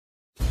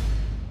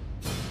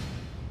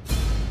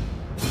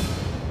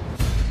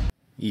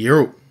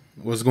Yo,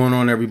 what's going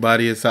on,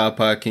 everybody? It's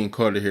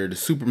iPodKingCarter here, the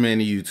Superman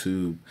of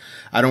YouTube.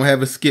 I don't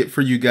have a skit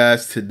for you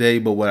guys today,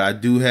 but what I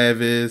do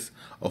have is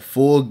a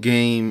full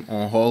game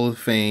on Hall of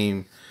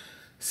Fame.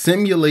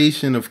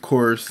 Simulation, of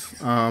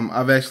course.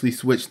 I've actually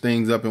switched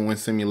things up and went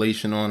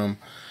simulation on them.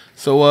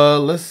 So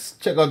let's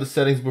check out the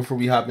settings before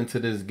we hop into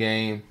this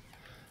game.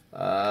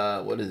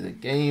 What is it?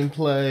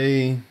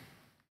 Gameplay.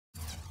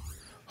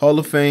 Hall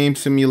of Fame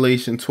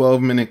simulation,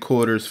 12-minute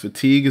quarters.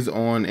 Fatigue is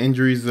on.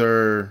 Injuries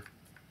are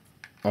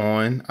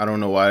on. I don't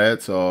know why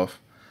that's off.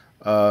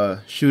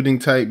 Shooting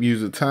type,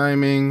 user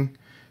timing.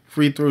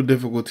 Free throw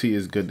difficulty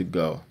is good to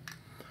go.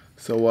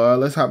 So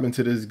let's hop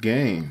into this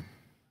game.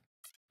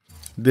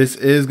 This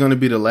is going to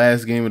be the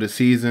last game of the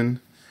season.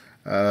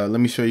 Let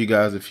me show you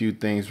guys a few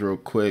things real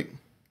quick.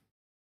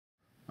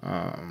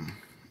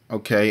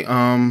 Okay.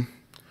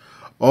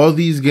 All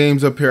these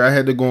games up here, I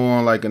had to go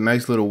on like a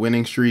nice little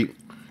winning streak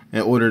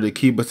in order to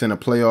keep us in the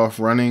playoff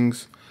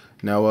runnings.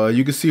 Now,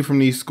 you can see from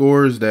these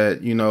scores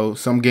that, you know,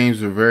 some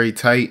games were very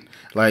tight.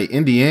 Like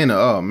Indiana,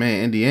 oh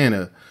man,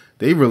 Indiana,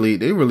 they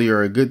really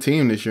are a good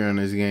team this year in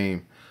this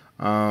game.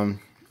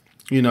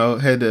 You know,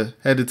 had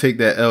to take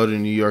that L to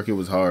New York. It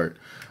was hard,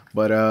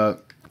 but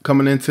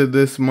coming into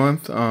this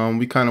month,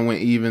 we kind of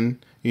went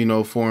even, you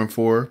know,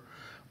 4-4.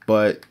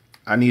 But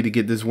I need to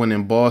get this win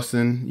in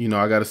Boston. You know,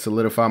 I got to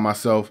solidify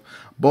myself.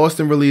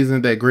 Boston really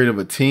isn't that great of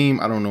a team.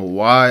 I don't know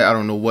why. I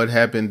don't know what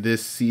happened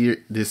this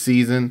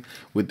season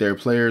with their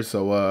players.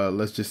 So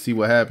let's just see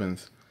what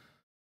happens.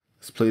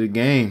 Let's play the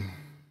game.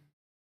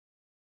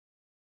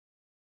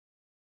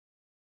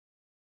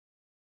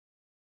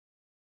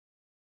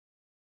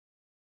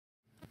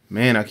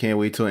 Man, I can't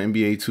wait till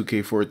NBA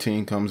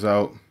 2K14 comes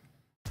out.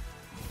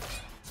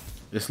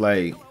 It's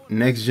like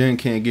next gen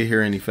can't get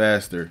here any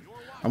faster.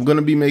 I'm going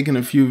to be making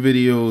a few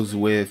videos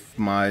with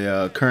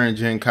my current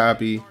gen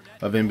copy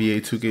of NBA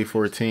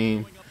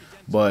 2K14,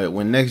 but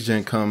when next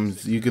gen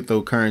comes, you could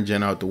throw current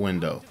gen out the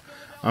window.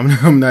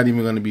 I'm not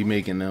even going to be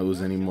making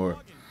those anymore.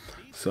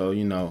 So,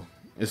 you know,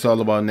 it's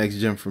all about next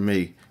gen for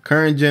me.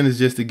 Current gen is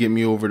just to get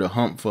me over the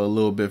hump for a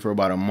little bit, for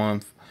about a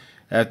month.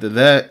 After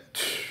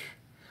that,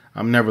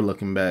 I'm never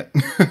looking back.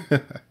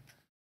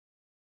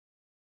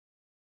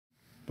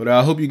 But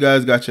I hope you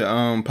guys got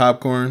your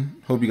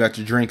popcorn. Hope you got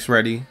your drinks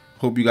ready.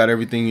 Hope you got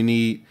everything you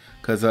need,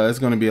 because it's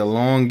going to be a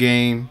long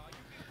game.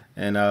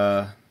 And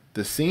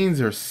the scenes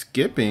are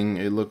skipping,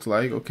 it looks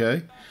like.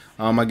 Okay.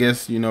 I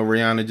guess, you know,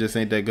 Rihanna just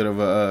ain't that good of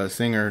a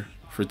singer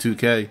for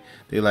 2K.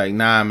 They like,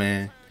 nah,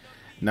 man.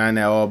 Not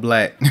that all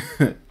black.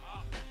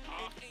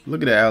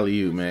 Look at that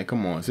alley-oop, man.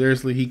 Come on.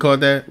 Seriously? He caught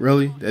that?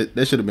 Really?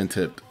 That should have been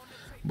tipped.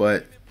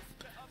 But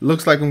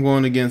looks like I'm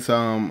going against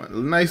a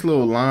nice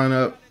little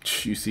lineup.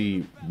 You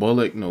see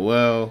Bullock,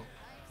 Noel.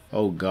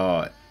 Oh,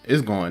 God.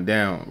 It's going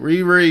down.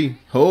 Riri,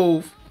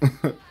 Hove.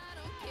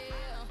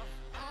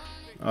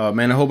 Oh,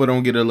 man, I hope I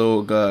don't get a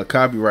little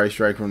copyright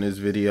strike from this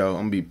video. I'm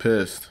going to be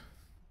pissed.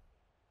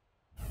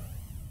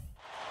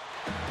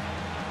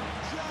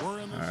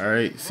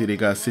 Alright, see they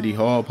got City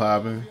Hall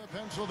popping.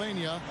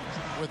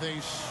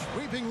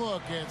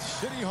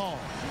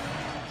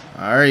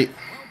 Alright,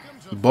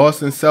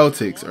 Boston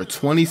Celtics are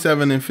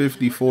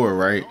 27-54,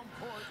 right?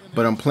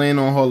 But I'm playing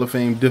on Hall of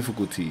Fame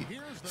difficulty.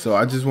 So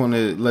I just want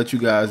to let you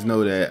guys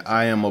know that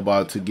I am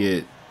about to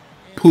get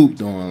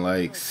pooped on.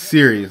 Like,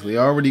 seriously,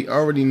 I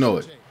already know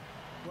it.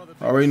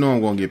 I already know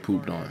I'm going to get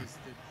pooped on.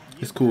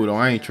 It's cool, though.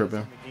 I ain't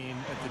tripping.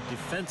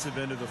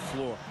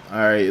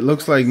 Alright, it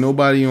looks like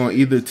nobody on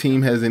either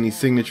team has any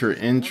signature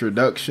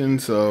introduction,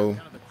 so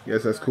I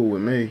guess that's cool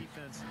with me.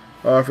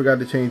 Oh, I forgot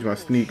to change my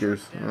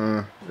sneakers.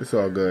 It's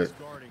all good.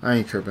 I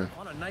ain't tripping.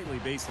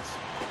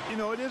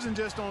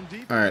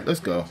 Alright, let's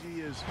go.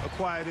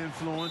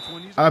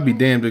 I'll be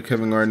damned if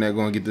Kevin Garnett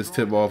going to get this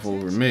tip off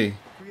over me.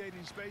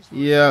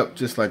 Yep,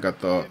 just like I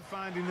thought.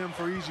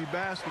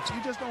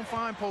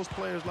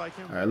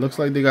 Alright, looks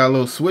like they got a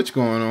little switch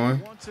going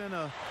on.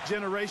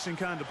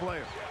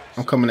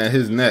 I'm coming at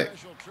his neck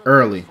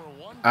early.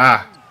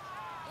 Can't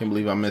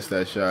believe I missed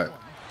that shot.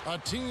 A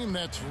team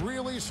that's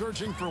really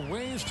searching for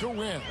ways to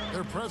win.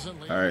 They're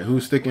presently. Alright,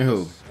 who's sticking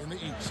who? In the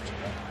East.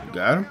 You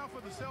got him?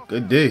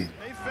 Good D.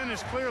 They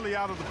finished clearly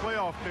out of the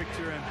playoff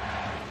picture, and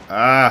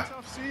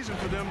tough season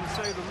for them to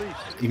say the least.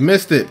 He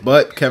missed it,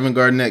 but Kevin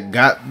Garnett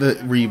got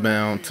the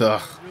rebound.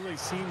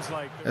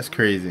 That's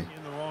crazy. In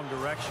the wrong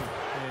direction,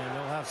 and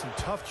they'll have some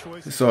tough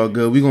choices. It's all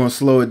good. We're gonna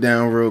slow it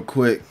down real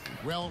quick.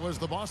 Well, it was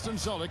the Boston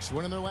Celtics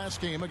winning their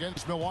last game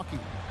against Milwaukee.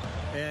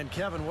 And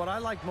Kevin, what I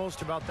like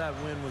most about that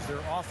win was their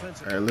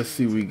offense. All right, let's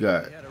see what we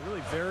got. They had a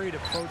really varied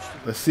approach.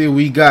 Let's see what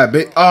we got.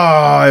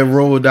 Oh, it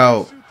rolled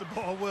out. Shoot the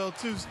ball well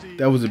too, Steve.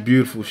 That was a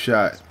beautiful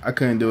shot. I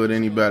couldn't do it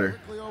any better.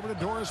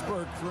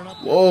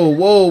 Whoa,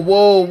 whoa,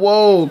 whoa,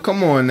 whoa.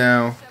 Come on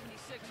now.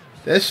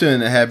 That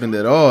shouldn't have happened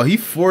at all. He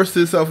forced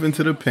himself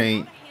into the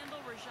paint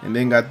and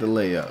then got the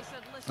layup.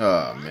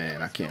 Oh,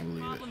 man, I can't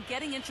believe it.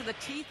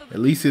 At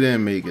least he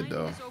didn't make it,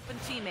 though.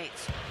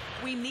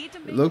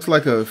 It looks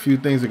like a few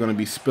things are going to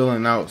be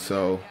spilling out,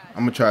 so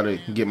I'm going to try to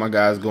get my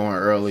guys going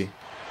early.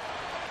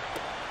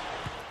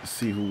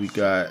 see who we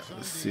got.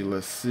 Let's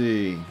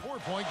see.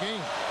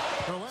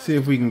 See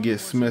if we can get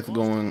Smith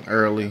going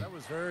early. That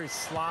was very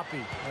sloppy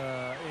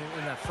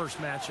in that first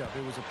matchup.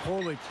 It was a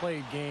poorly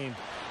played game,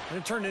 and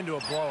it turned into a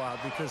blowout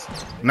because...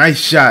 Nice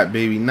shot,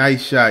 baby.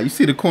 Nice shot. You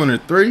see the corner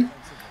three?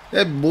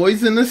 That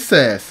boy's an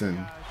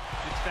assassin.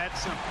 It's that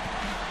simple.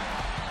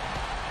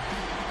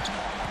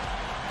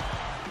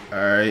 All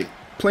right.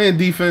 Playing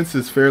defense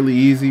is fairly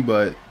easy,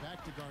 but,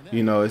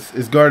 you know,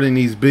 it's guarding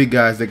these big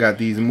guys that got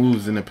these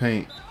moves in the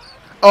paint.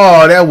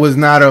 Oh, that was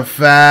not a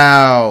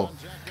foul.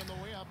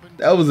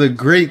 That was a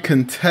great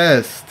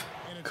contest.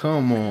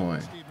 Come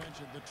on.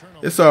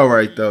 It's all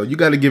right, though. You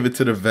got to give it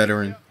to the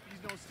veteran.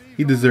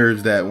 He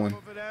deserves that one.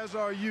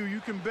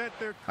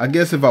 I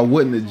guess if I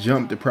wouldn't have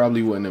jumped, it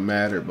probably wouldn't have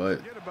mattered,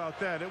 but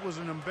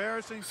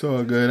it's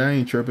all good. I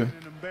ain't tripping.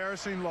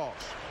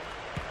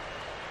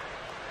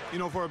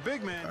 All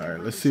right,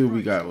 let's see what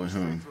we got with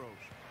him.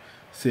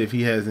 See if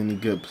he has any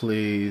good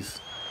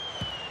plays.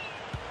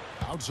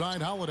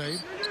 Outside Holiday.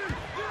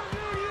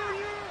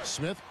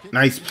 Smith.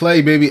 Nice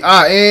play, baby.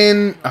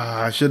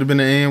 I should have been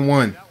an and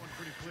one.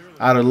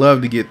 I'd have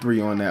loved to get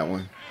 3 on that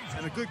one.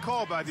 And a good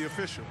call by the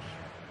official.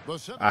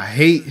 I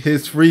hate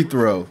his free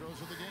throw,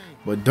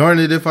 but darn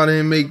it if I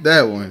didn't make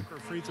that one.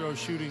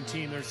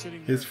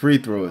 His free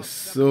throw is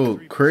so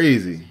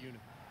crazy,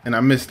 and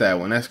I missed that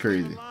one. That's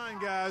crazy.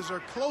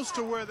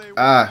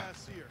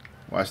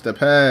 Watch the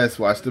pass.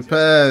 Watch the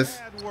pass.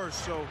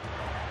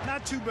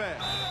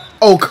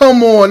 Oh,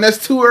 come on.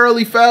 That's 2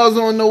 early fouls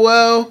on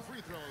Noel.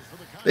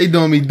 They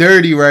doing me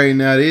dirty right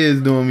now. They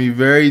is doing me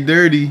very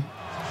dirty.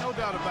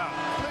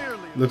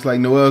 Looks like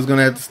Noel's going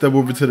to have to step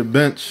over to the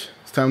bench.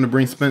 It's time to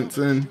bring Spence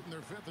in.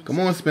 Come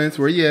on, Spence.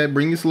 Where you at?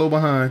 Bring your slow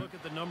behind. Look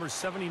at the number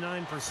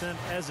 79%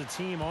 as a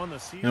team on the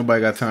season.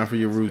 Nobody got time for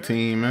your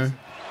routine, man.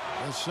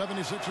 The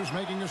 76ers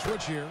making a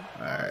switch here.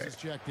 All right.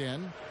 Checked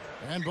in.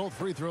 And both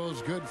free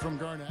throws good from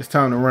Garnett. It's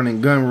time to run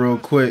and gun real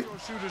quick.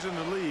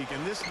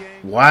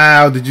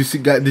 Wow, did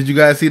you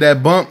guys see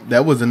that bump?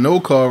 That was a no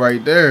call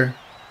right there.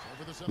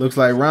 Looks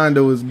like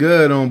Rondo is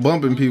good on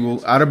bumping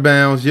people. Out of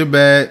bounds, you're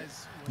bad.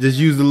 Just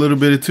used a little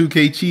bit of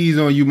 2K cheese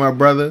on you, my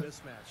brother.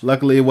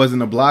 Luckily, it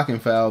wasn't a blocking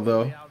foul,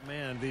 though.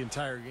 The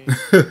entire game.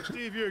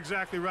 Steve, you're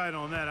exactly right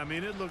on that. I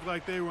mean, it looked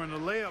like they were in the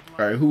layup line.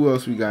 All right, who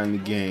else we got in the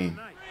game?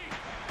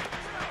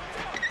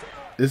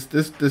 This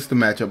the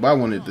matchup I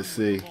wanted to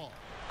see.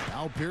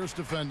 Now Pierce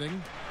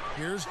defending.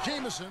 Here's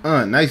Jameson.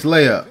 Nice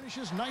layup.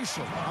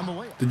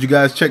 Did you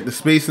guys check the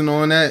spacing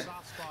on that?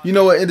 You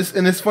know what?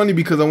 It's funny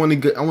because I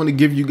want to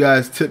give you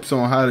guys tips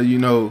on how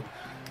to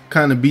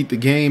kind of beat the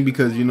game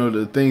because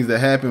the things that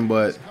happen.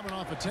 But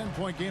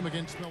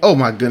oh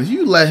my goodness,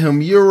 you let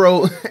him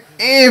Euro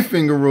and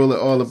finger roll it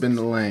all up in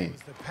the lane.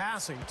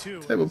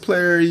 What type of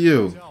player are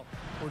you?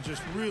 We're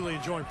just really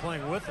enjoying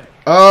playing with it.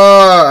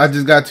 Oh, I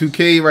just got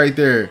 2K right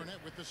there.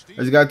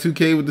 I just got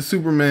 2K with the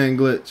Superman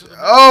glitch.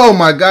 Oh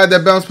my God,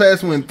 that bounce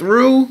pass went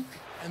through.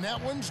 And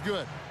that one's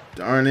good.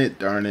 Darn it,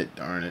 darn it,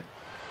 darn it.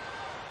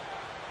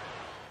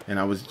 And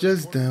I was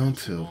just down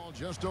 2.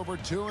 Just over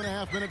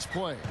 2.5 minutes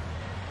play.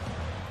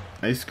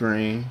 Nice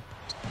screen.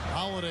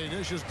 Holiday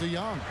dishes to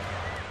Young.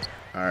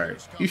 All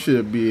right, you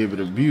should be able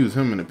to abuse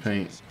him in the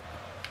paint.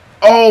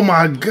 Oh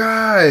my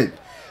God.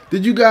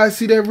 Did you guys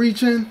see that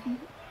reaching?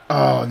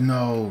 Oh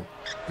no.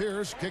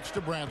 Pierce kicks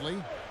to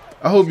Bradley.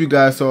 I hope you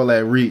guys saw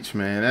that reach,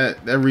 man.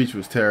 That reach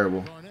was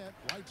terrible.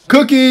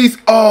 Cookies!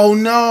 Oh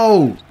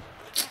no!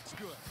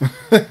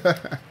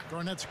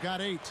 Garnett's got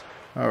 8.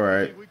 All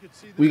right,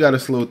 we got to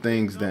slow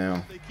things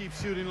down. They keep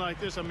shooting like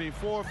this. I mean,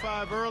 4 or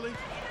 5 early.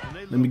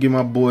 Let me get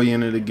my boy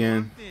in it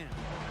again.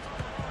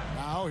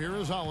 Now here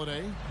is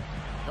Holiday,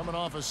 coming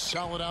off a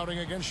solid outing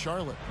against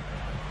Charlotte.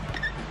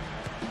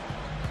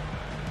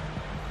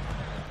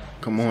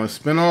 Come on,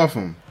 spin off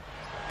him.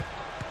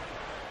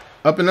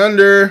 Up and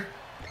under.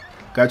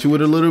 Got you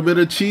with a little bit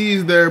of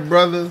cheese there,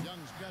 brother.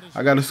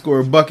 I got to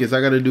score buckets.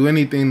 I got to do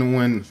anything to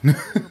win.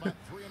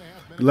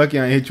 Lucky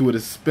I hit you with a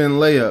spin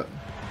layup.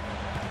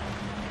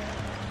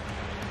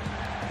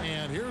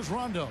 And here's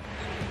Rondo.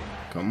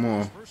 Come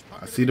on.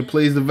 I see the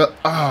plays develop.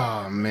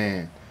 Oh,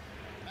 man.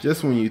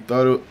 Just when you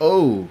thought it.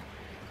 Oh.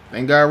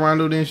 Thank God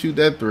Rondo didn't shoot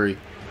that 3.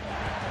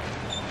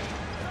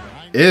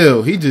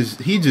 Ew. He just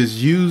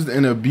used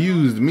and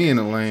abused me in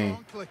the lane.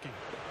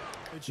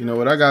 You know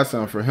what? I got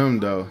something for him,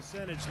 though.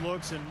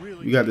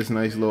 We got this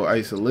nice little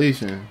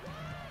isolation.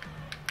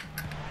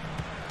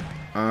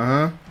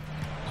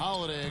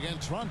 Holiday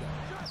against Rondo.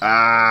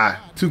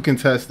 Too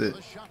contested.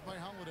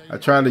 I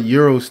tried to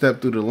Euro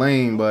step through the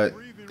lane, but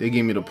they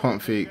gave me the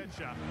pump fake.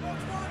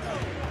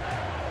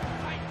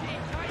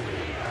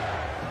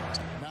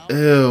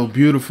 Ew,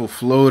 beautiful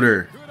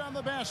floater.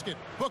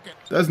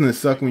 Doesn't it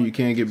suck when you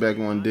can't get back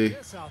on D?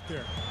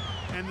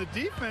 And the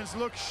defense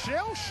looks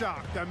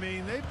shell-shocked. I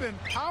mean, they've been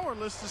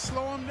powerless to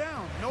slow them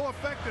down. No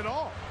effect at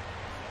all.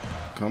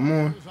 Come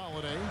on.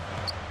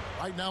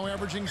 Right now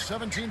averaging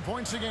 17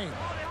 points a game.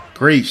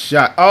 Great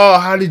shot. Oh,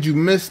 how did you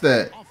miss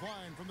that?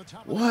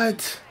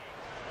 What?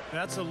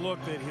 That's a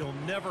look that he'll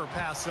never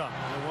pass up.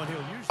 The one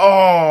he'll usually...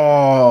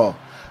 Oh,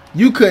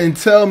 You couldn't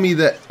tell me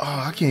that.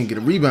 Oh, I can't get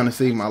a rebound to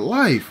save my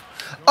life.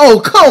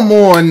 Oh, come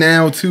on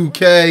now,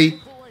 2K.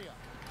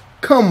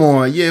 Come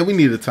on. Yeah, we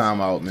need a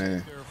timeout,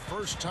 man.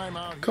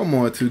 Come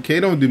on,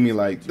 2K. Don't do me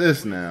like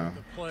this now.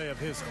 The play of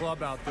his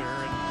club out there,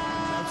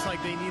 and looks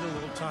like they need a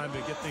little time to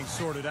get things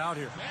sorted out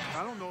here.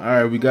 I don't know. All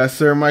right, we got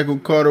Sir Michael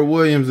Carter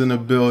Williams in the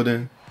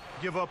building.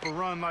 Give up a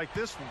run like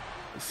this one.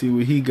 Let's see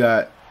what he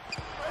got.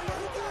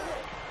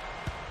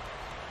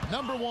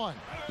 Number 1.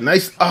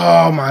 Nice.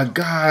 Oh, my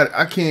God.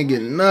 I can't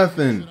get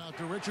nothing.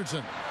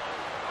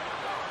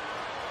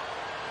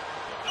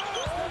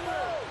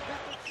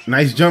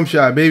 Nice jump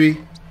shot, baby.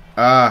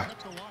 Darn,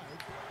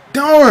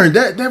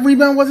 that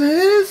rebound wasn't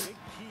his?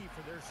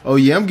 Oh,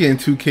 yeah, I'm getting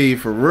 2K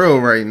for real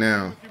right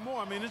now.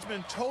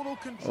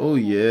 Oh,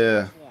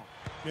 yeah.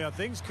 Yeah,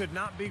 things could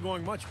not be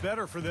going much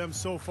better for them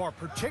so far,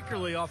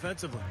 particularly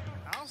offensively.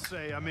 I'll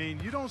say, I mean,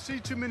 you don't see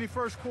too many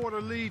first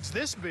quarter leads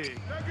this big.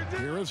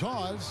 Here is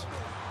Hawes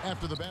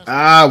after the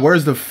basket.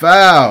 Where's the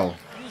foul?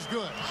 He's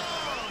good.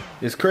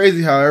 It's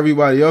crazy how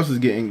everybody else is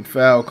getting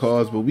foul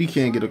calls, but we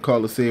can't get a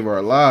call to save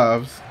our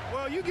lives.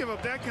 Well, you give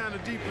up that kind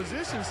of deep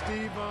position,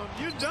 Steve,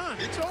 you're done.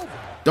 It's over.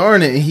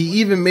 Darn it, and he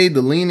even made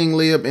the leaning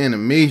layup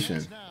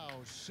animation.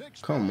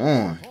 Come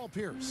on.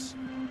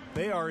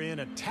 They are in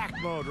attack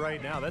mode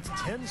right now. That's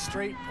 10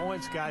 straight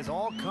points, guys,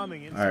 all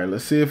coming in. All right,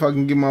 let's see if I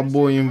can get my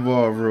boy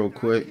involved real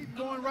quick.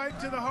 Going right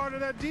to the heart of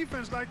that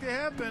defense like they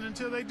have been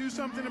until they do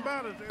something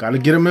about it. Got to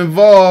get him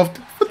involved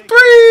for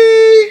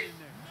 3.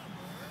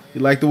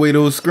 You like the way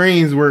those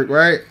screens work,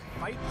 right?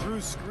 Fight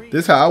through screen.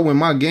 This is how I win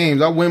my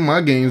games. I win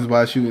my games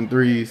by shooting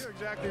threes. You're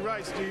exactly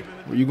right, Steve.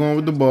 Where you going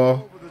with the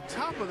ball? Over the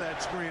top of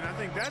that screen. I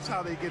think that's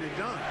how they get it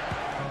done.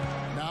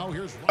 Now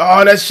here's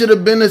Oh, that should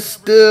have been a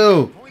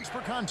steal. points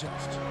per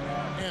contest.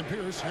 And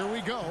Pierce, here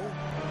we go.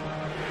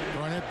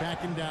 Throwing it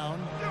back and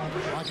down.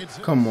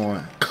 Come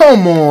on.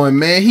 Come on,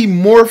 man. He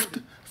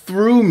morphed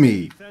through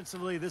me.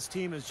 Defensively, this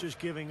team is just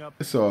giving up.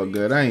 It's all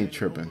good. I ain't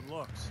tripping.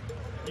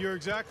 You're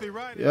exactly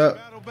right. Yep.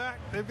 Battle back.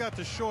 They've got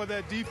to shore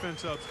that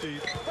defense up,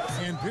 Steve.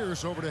 And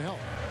Pierce over to help.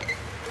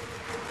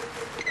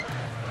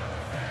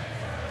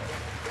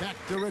 Back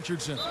to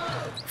Richardson.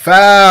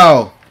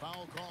 Foul.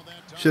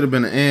 Should have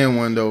been an and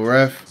one though,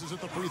 ref. This is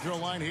at the free throw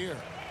line here.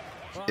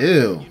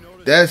 Ew.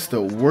 That's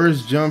the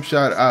worst jump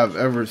shot I've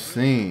ever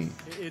seen.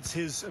 It's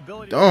his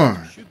ability Darn.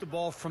 to shoot the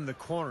ball from the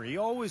corner. He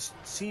always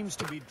seems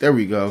to be There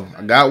we go.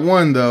 I got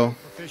one though.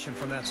 efficient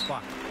from that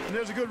spot. And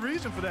there's a good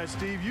reason for that,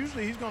 Steve.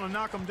 Usually he's going to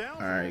knock them down.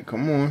 All right,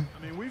 come on.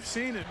 I mean, we've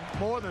seen it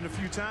more than a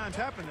few times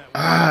happen that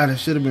way. That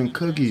should have been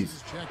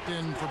cookies. Checked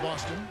in for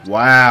Boston.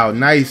 Wow,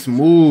 nice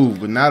move,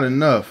 but not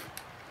enough.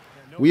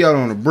 We out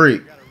on a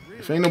break.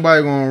 If ain't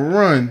nobody gonna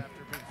run,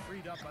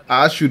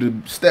 I shoot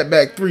a step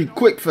back 3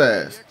 quick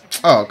fast.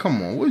 Oh,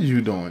 come on. What are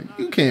you doing?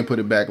 You can't put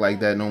it back like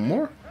that no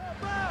more.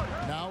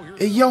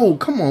 Hey, yo,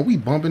 come on. We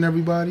bumping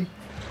everybody.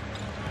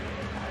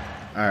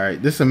 All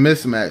right, this is a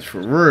mismatch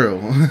for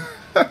real.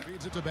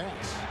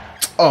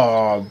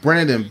 Oh,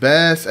 Brandon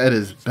Bass at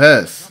his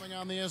best. Coming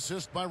on the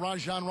assist by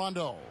Rajon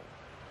Rondo. All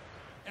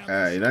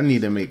right, I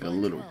need to make a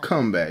little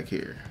comeback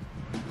here.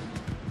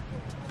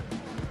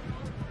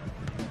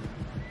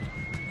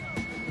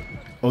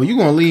 Oh, you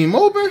gonna leave him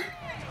open?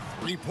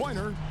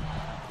 3-pointer.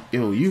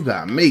 Yo, you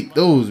gotta make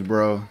those,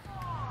 bro.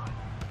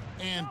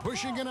 And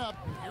pushing it up.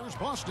 Here's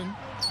Boston.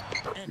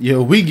 And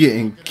Yo, we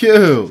getting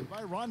killed.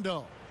 by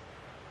Rondo.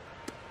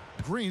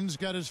 Green's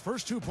got his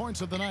first 2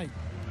 points of the night.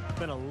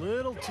 Been a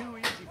little too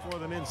easy for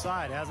them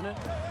inside, hasn't it?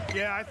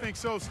 Yeah, I think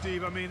so,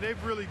 Steve. I mean,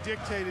 they've really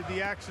dictated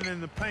the action in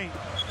the paint.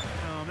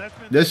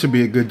 That should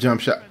be a good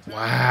jump shot.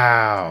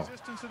 Wow.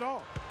 Resistance at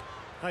all.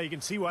 Now you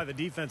can see why the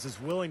defense is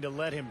willing to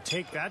let him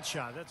take that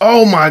shot. That's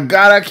Oh my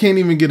God, I can't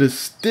even get a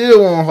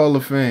steal on Hall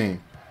of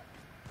Fame.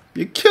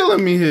 You're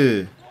killing me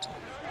here.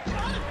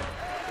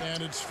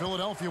 And it's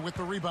Philadelphia with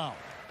the rebound.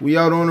 We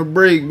out on a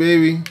break,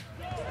 baby.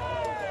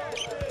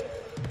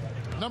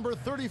 Number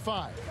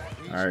 35.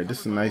 All right,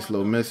 this is a nice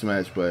little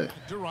mismatch, but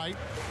To right.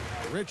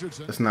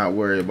 Richardson. let's not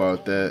worry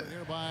about that.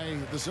 Here by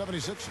the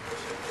 76ers.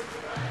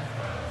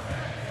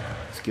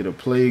 Let's get a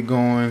play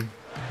going.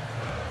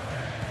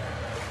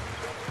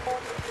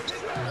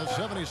 The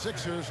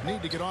 76ers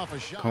need to get off a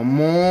shot. Come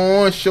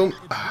on, show me.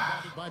 It's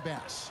rebounded by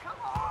Bass.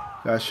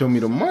 Gotta show me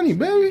the money,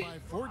 baby. By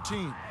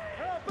 14.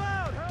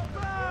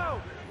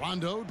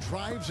 Rondo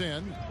drives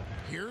in.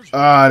 Here's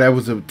That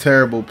was a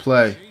terrible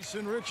play.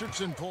 Jason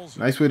Richardson pulls it.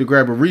 Nice way to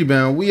grab a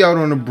rebound. We out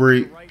on a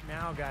break. right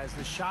now, guys.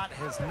 The shot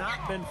has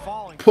not been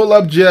falling. Pull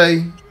up,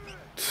 Jay.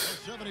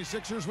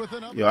 76ers with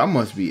an up. Yo, I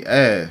must be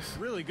ass.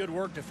 Really good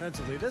work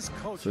defensively. This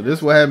coach. So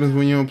this what happens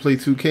when you don't play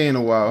 2K in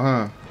a while,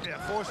 huh? Yeah,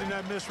 forcing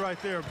that miss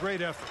right there.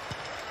 Great effort.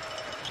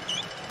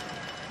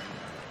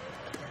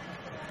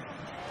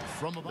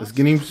 From about Let's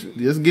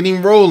get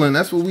him rolling.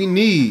 That's what we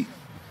need.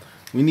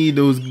 We need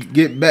those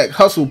get back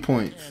hustle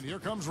points. And here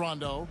comes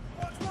Rondo.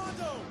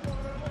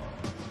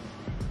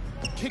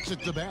 Kicks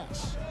it to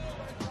Bass.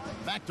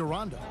 Back to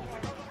Rondo.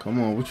 Come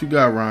on, what you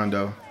got,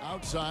 Rondo?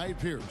 Outside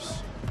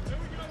Pierce.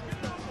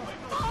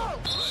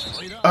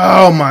 Straight up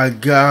Oh my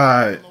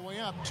God. on the way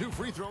up. 2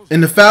 free throws.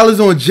 And the foul is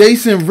on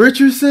Jason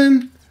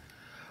Richardson?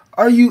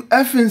 Are you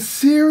effing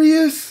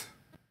serious?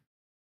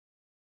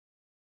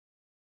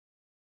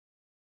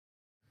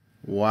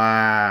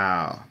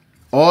 Wow.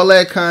 All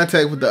that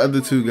contact with the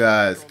other 2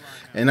 guys,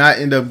 and I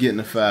end up getting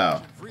a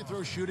foul. Free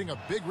throw shooting, a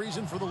big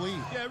reason for the lead.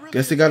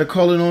 Guess they got to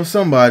call it on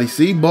somebody.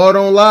 See, ball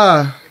don't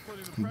lie.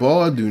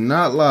 Ball do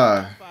not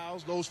lie.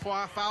 Those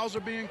fouls are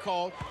being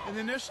called, and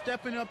then they're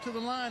stepping up to the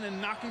line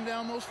and knocking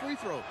down those free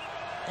throws.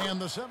 And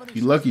the 76ers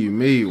You lucky you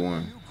made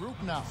one. group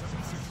now.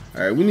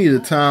 All right, we need a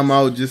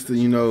timeout just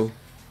to,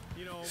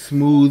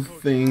 smooth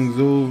things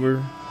over.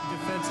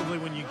 Defensively,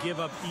 when you give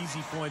up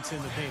easy points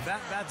in the paint,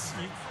 that's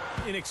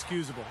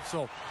inexcusable.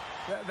 So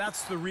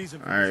that's the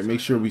reason. All right, make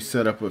sure we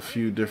set up a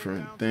few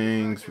different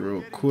things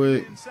real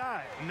quick.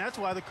 Inside, and that's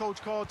why the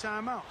coach called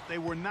timeout. They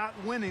were not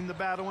winning the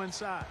battle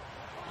inside.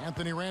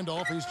 Anthony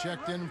Randolph, he's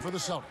checked in for the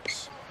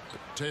Celtics.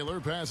 Taylor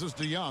passes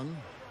to Young.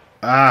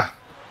 Ah,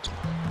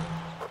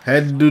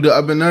 had to do the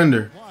up and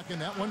under. Block, and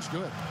that one's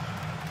good.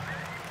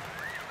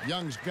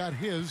 Young's got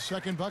his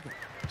second bucket.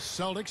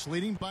 Celtics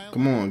leading by a...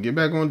 Come on, get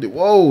back on.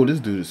 Whoa, this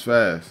dude is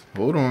fast.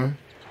 Hold on.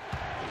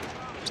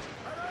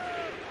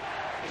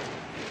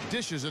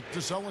 Dishes it to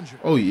Sullinger.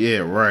 Oh, yeah,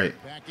 right.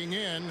 Backing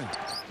in.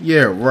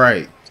 Yeah,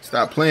 right.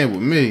 Stop playing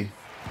with me.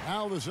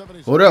 Now the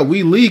 76ers Hold up,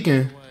 we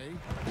leaking. play.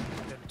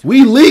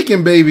 We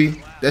leaking,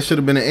 baby. That should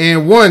have been an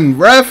and one,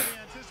 ref.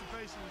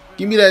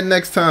 Give me that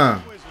next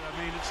time.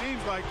 I mean, it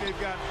seems like they've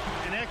got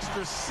an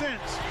extra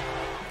sense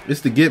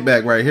It's the get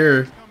back right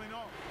here. coming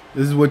off.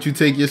 This is what you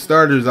take your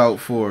starters out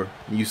for.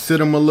 You sit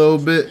them a little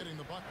bit,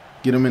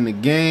 get them in the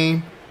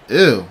game.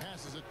 Ew.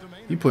 Passes it to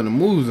Maynard. You putting the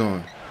moves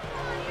on.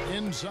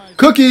 Inside.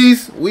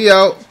 Cookies, we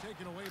out.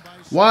 Taken away by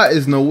Why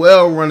is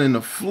Noel running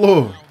the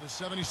floor? the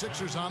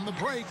 76ers on the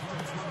break.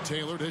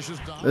 Taylor dishes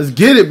down. Let's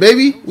get it,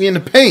 baby. We in the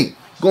paint.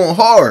 Going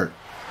hard.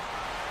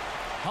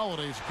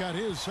 Holiday's got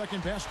his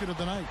second basket of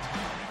the night.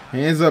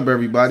 Hands up,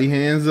 everybody.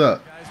 Hands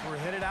up. Guys were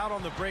headed out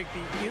on the break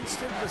the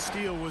instant the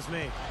steal was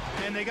made.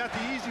 And they got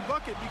the easy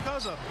bucket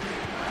because of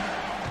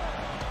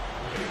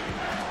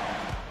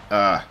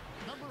it.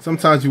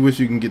 Sometimes you wish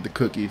you can get the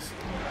cookies.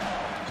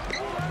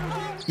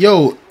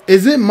 Yo,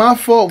 is it my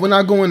fault when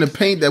I go in the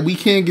paint that we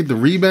can't get the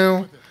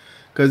rebound?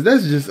 Because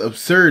that's just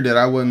absurd that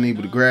I wasn't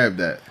able to grab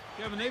that.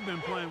 Kevin, they've been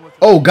playing with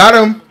Oh, got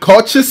him.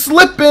 Caught you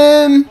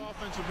slipping.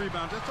 offensive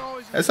rebounds.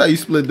 That's how you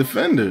split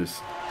defenders.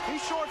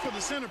 He's short for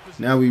the center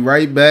position. Now we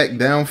right back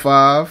down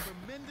 5.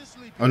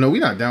 Tremendously Oh, no, we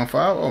not down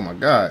 5. Oh, my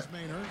God.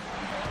 Maynard.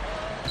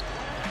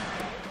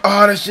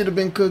 Oh, that should have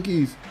been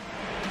cookies.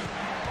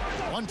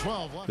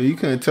 112 left. So you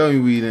couldn't tell me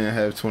we didn't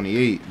have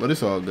 28, but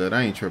it's all good.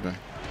 I ain't tripping.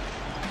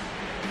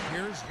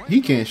 Here's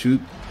He can't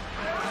shoot.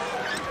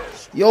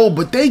 Yo,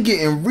 but they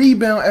getting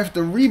rebound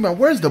after rebound.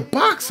 Where's the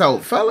box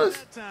out, fellas?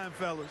 that time,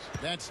 fellas.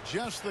 That's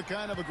just the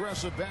kind of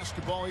aggressive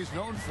basketball he's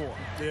known for.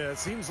 Yeah, it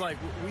seems like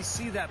we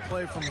see that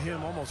play from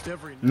him almost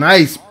every night.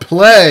 Nice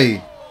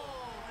play.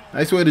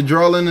 Nice way to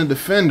draw in the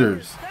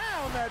defenders.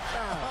 Down that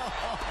time.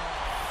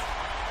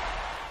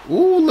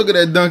 Ooh, look at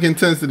that dunk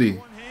intensity.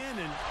 One hand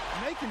and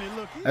making it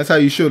look easy. That's how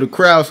you show the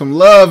crowd some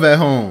love at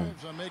home.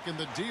 I'm making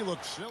the D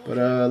look silly. But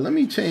let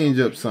me change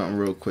up something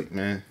real quick,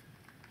 man.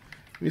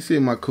 Let me see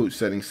if my coach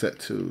setting set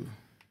to.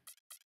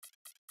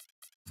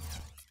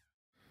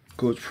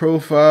 Coach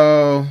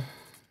profile.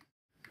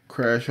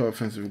 Crash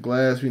offensive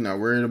glass. We not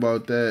worried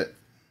about that.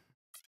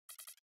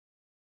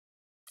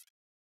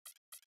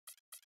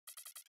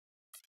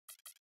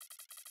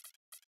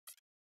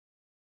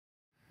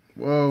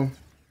 Well.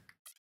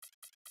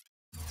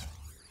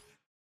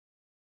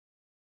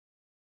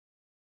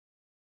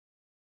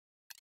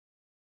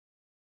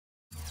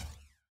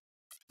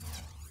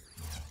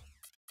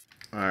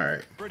 All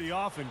right. Pretty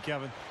often,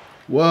 Kevin.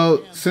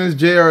 Well, since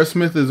J.R.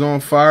 Smith is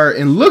on fire,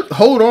 and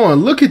hold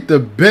on, look at the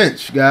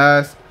bench,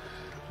 guys.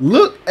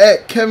 Look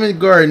at Kevin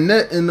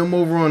Garnett and them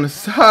over on the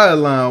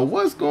sideline.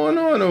 What's going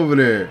on over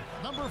there?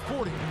 Number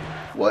 40.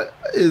 What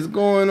is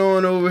going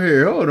on over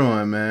here? Hold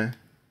on, man.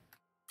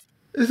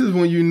 This is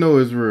when you know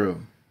it's real.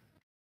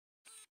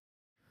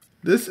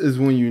 This is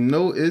when you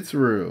know it's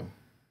real.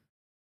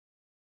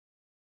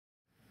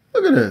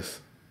 Look at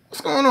this.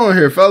 What's going on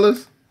here,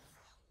 fellas?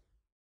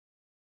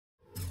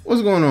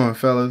 What's going on,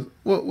 fellas?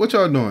 What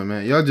y'all doing,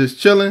 man? Y'all just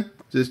chilling?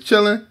 Just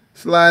chilling?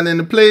 Sliding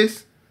into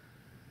place?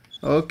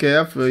 Okay,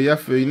 I feel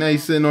you. Now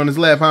he's sitting on his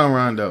lap, huh,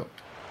 Rondo?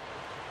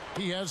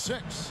 He has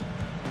 6.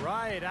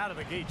 Right out of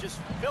the gate, just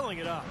filling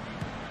it up.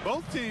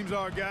 Both teams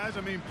are, guys.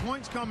 I mean,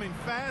 points coming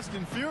fast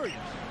and furious.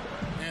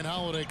 And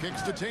Holiday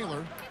kicks to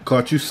Taylor.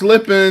 Caught you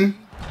slipping.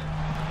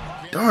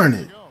 Darn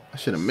it. I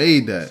should have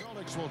made that.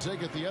 Celtics will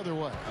take it the other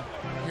way.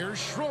 Here's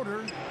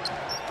Schroeder.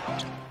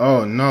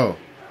 Oh, no.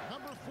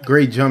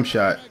 Great jump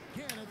shot.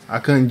 I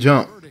couldn't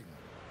jump.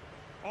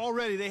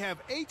 Already, they have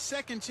 8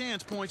 second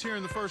chance points here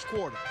in the first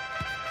quarter.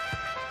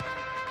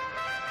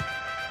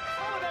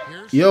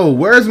 Here's Yo,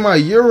 where's my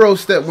Euro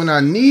step when I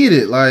need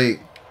it?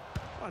 Like,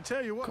 I'll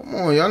tell you what. come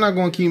on. Y'all not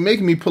going to keep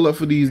making me pull up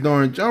for these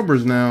darn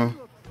jumpers now.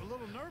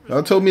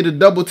 Y'all told me to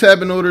double tap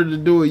in order to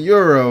do a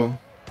Euro.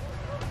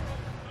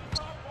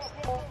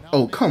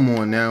 Oh, come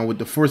on now with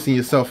the forcing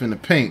yourself in the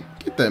paint.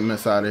 Get that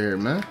mess out of here,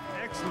 man.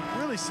 Excellent,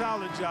 really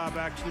solid job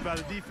actually by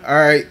the defense. All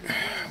right,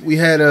 we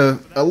had a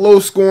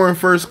low-scoring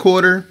first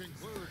quarter.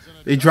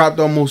 They dropped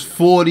almost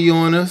 40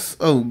 on us.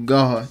 Oh,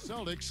 God.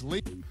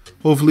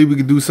 Hopefully we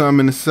can do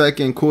something in the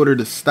second quarter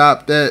to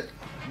stop that.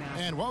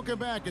 And welcome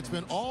back. It's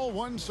been all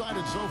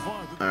one-sided so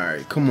far. All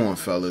right, come on,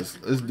 fellas.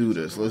 Let's do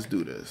this. Let's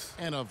do this.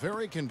 And a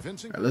very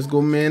convincing. All right, let's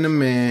go man to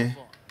man.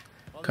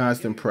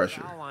 Constant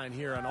pressure. Line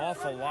here an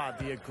awful lot.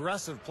 The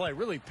aggressive play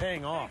really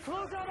paying off.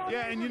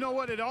 Yeah, and you know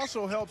what? It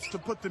also helps to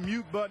put the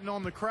mute button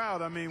on the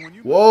crowd. I mean, when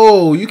you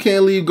whoa, you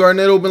can't leave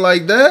Garnett open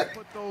like that.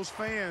 put those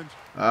fans.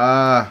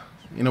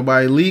 Ain't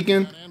nobody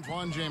leaking.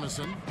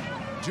 Jameson.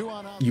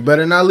 You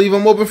better not leave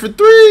him open for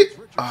three.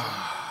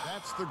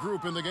 That's the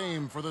group in the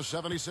game for the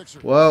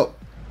 76ers. Well,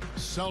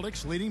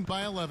 Celtics leading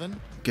by 11.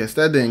 guess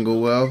that didn't go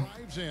well.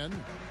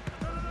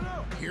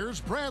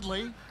 Here's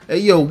Bradley. Hey,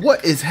 yo,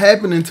 what is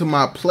happening to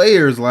my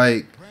players?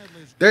 Like,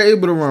 they're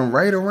able to run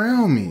right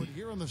around me.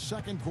 Here in the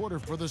second quarter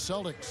for the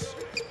Celtics.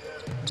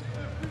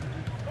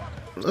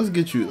 Let's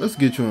get you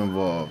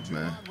involved,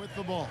 man. With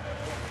the ball.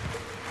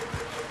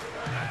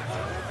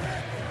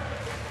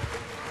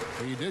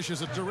 He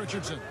dishes it to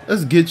Richardson.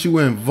 Let's get you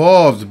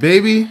involved,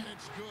 baby.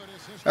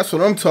 That's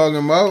what I'm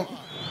talking about.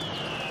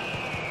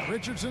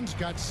 Richardson's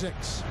got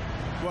 6.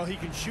 Well, he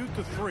can shoot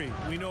the 3.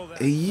 We know that.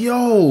 Hey,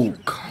 yo. He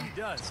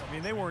does. I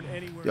mean, they weren't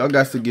anywhere. Y'all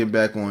got to get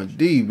back on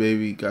D,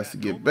 baby. Got to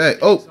get back.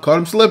 Oh, caught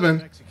him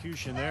slipping.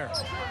 Execution there.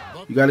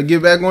 You got to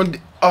get back on D.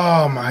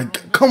 Oh, my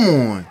God. Come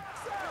on.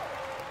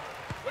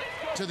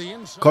 To the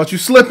inside. Caught you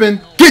slipping.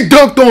 Get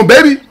dunked on,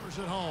 baby.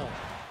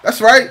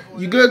 That's right.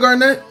 You good,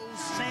 Garnett?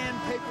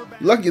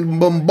 Lucky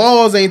them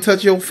balls ain't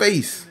touch your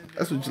face.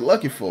 That's what you're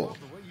lucky for.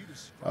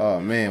 Oh,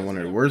 man. One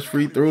of the worst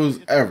free throws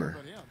ever.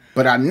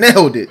 But I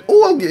nailed it.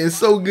 Oh, I'm getting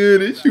so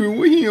good at shooting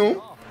with him.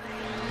 2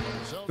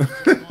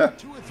 or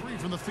 3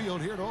 from the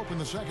field here to open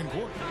the second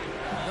quarter.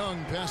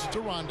 Young passes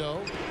to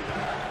Rondo.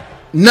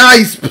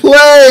 Nice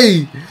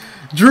play.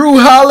 Drew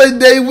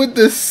Holiday with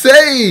the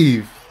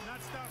save.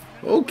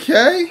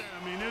 Okay.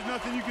 I mean, there's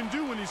nothing you can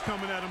do when he's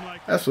coming at him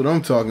like that. That's what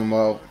I'm talking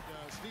about.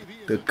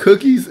 The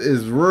cookies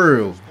is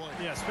real.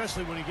 Yeah,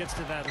 especially when he gets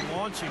to that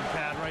launching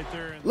pad right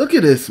there. Look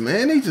at this,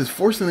 man. They just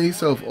forcing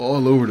themselves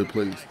all over the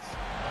place.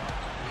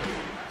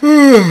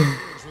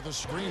 With a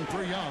screen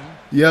for Young.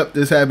 Yep,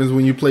 this happens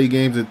when you play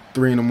games at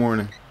 3 in the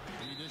morning.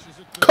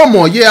 Come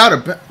on,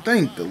 yeah,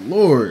 thank the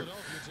Lord.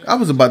 I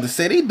was about to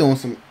say they doing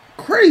some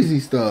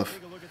crazy stuff.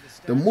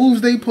 The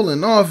moves they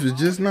pulling off is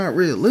just not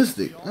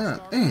realistic.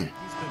 Ah, damn. He's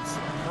been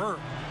superb.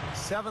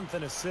 7th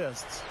in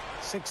assists,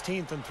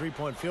 16th in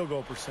three-point field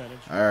goal percentage.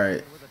 All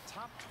right,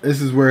 this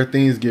is where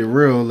things get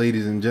real,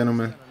 ladies and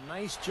gentlemen.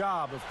 Nice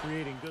job of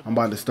creating good. I'm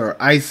about to start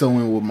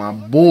ISOing with my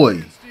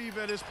boy. Steve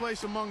at his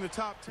place among the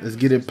top 10. Let's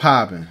get it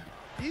popping.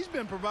 He's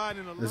been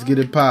providing a Let's get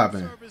it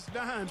popping. service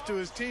dimes to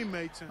his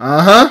teammates.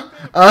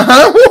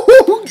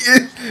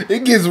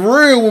 It gets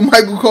real when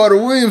Michael Carter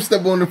Williams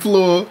step on the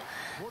floor.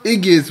 It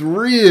gets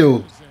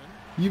real.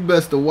 You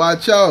best to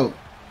watch out.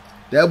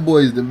 That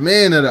boy's the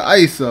man of the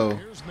ISO.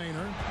 Here's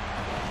Maynard.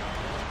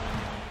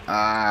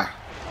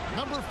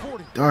 Number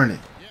 40. Darn it.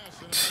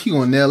 He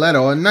gonna nail that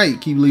all night.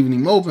 Keep leaving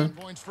him open.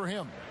 Points for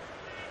him.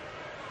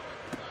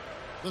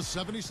 The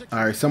 76.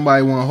 All right,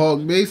 somebody want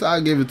Hawk base? I'll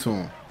give it to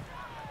him.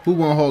 Who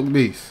want Hawk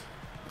base?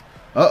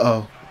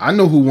 Uh-oh. I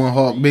know who want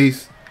Hawk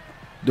base.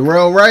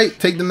 Darrell Wright,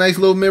 take the nice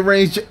little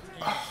mid-range.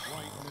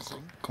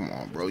 Come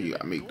on, bro. You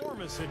got to make the...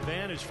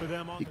 advantage for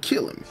them. You're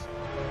killing me.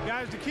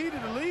 Guys, the key to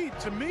the lead,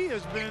 to me,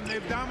 has been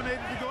they've dominated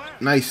the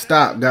glass. Nice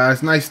stop,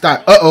 guys. Nice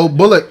stop. Uh-oh,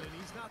 Bullet.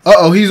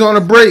 He's on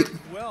a break.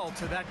 Well,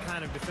 to that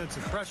kind of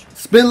defensive pressure.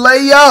 Spin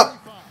layup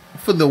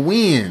for the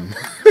win.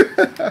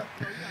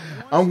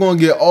 I'm going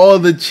to get all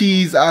the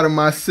cheese out of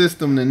my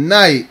system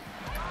tonight.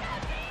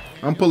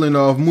 I'm pulling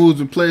off moves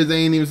with players they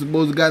ain't even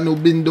supposed to got no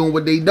business doing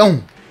what they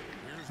doing.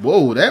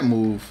 Whoa, that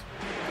move.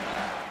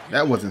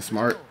 That wasn't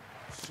smart.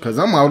 Because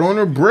I'm out on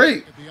a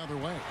break.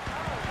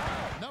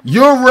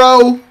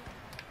 Euro.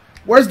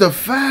 Where's the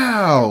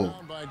foul?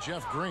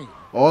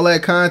 All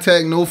that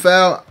contact, no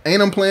foul.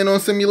 Ain't I'm playing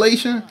on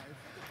simulation?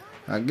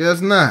 I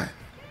guess not.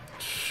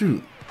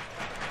 Shoot.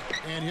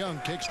 And Young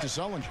kicks to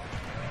Sullinger.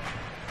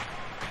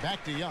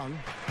 Back to Young.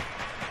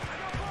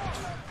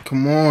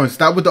 Come on,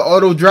 stop with the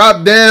auto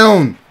drop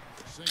down.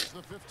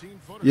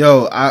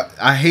 Yo,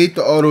 I hate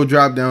the auto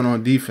drop down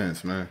on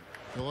defense, man.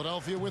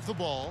 Philadelphia with the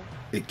ball.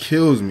 It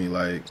kills me,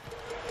 like.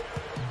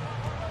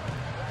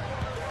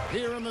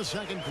 Here in the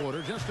second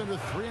quarter, just under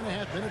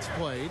 3.5 minutes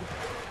played.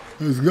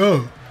 Let's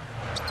go.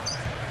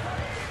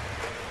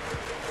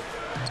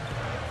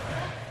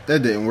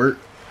 That didn't work.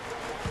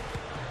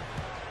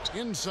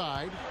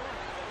 Inside.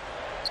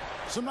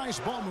 Some nice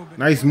ball movement.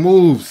 Nice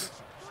moves.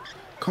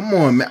 Come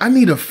on, man. I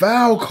need a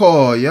foul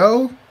call,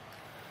 yo.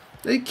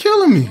 They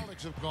killing me.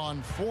 Have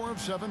gone 4 of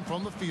 7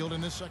 from the field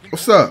in this second.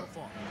 What's up?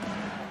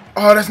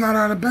 Oh, that's not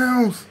out of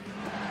bounds.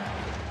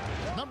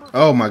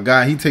 Oh my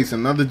God, he takes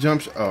another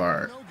jump shot. All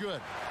right. No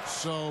good.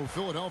 So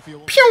Philadelphia.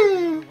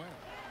 Pew!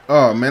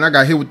 Oh man, I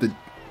got hit with the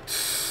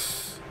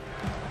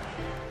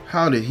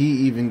How did he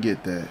even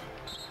get that?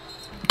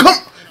 Come!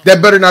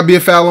 That better not be a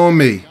foul on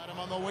me.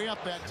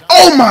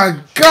 Oh my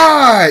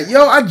God!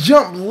 Yo, I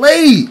jumped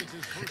late.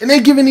 And they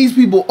giving these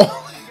people... Oh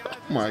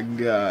my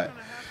God.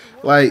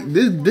 Like,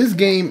 this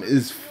game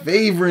is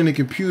favoring the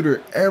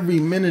computer every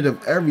minute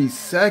of every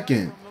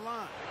second.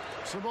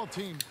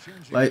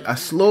 Like, I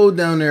slowed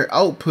down their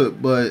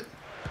output, but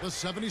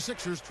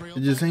it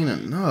just ain't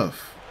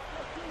enough.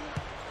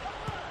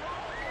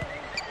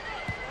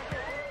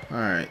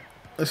 Alright,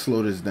 let's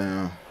slow this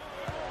down.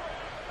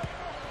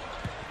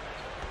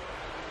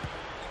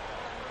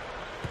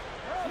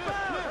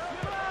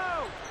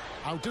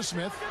 Out to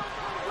Smith.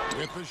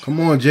 Come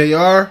on,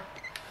 JR.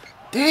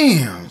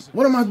 Damn,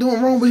 what am I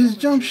doing wrong with his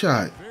jump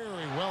shot?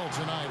 Very well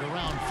tonight,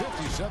 around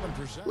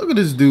 57%. Look at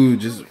this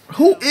dude. Just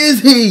who is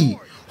he?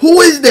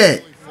 Who is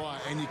that?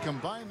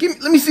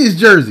 Let me see his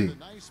jersey.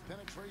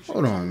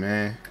 Hold on,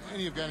 man.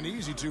 And you've got an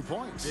easy 2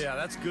 points. Yeah,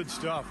 that's good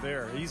stuff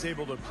there. He's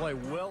able to play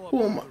well.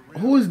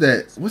 Who is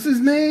that? What's his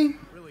name?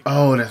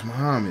 Oh, that's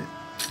Muhammad.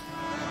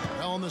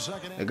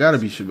 It gotta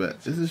be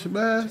Shabazz. Is it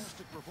Shabazz?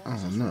 I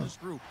don't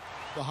know.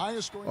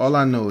 All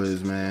I know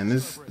is, man,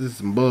 this is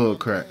some bull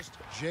crap.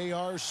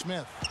 J.R.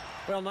 Smith.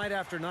 Well, night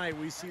after night,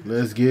 we see.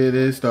 Let's get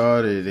it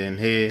started in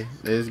here.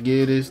 Let's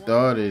get it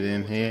started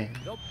in here.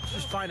 They'll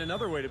just find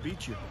another way to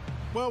beat you.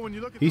 Well, when you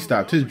look at He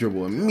stopped his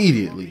dribble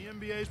immediately.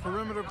 the NBA's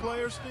perimeter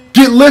players, Steve,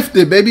 Get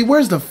lifted, baby.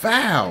 Where's the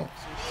foul?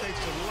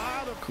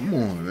 Come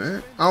on,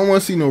 man. I don't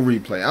want to see no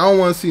replay. I don't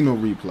want to see no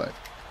replay.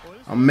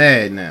 I'm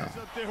mad now.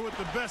 up there with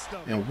the best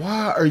of them. And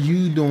why are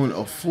you doing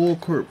a full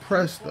court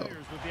press, though?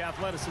 With the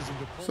athleticism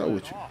to pull So it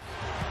with you. off.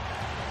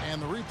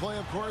 And the replay,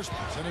 of course,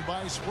 presented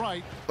by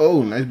Sprite.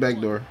 Oh, nice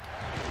backdoor.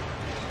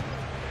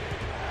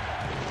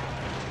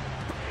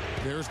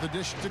 There's the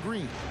dish to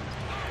Green.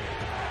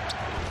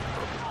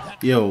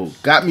 Yo,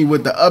 got me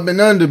with the up and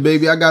under,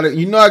 baby. I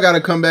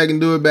gotta come back and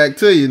do it back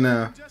to you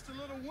now. Just a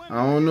little win.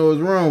 I don't know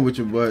what's wrong with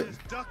you, but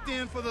Ducked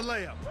in for the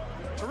layup.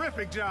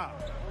 Terrific job.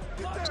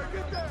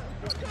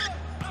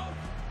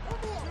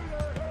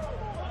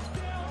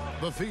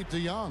 The feet to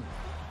Young.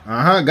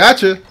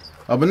 gotcha.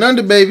 Up and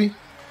under, baby.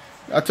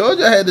 I told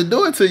you I had to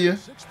do it to you.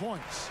 6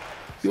 points.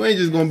 You ain't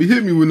just gonna be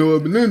hitting me with no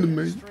up and under,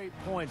 man. Straight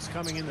points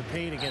coming in the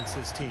paint against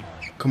this team.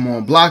 Come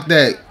on, block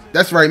that.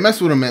 That's right. Mess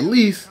with him at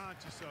least.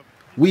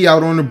 We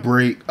out on the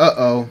break.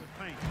 Uh-oh.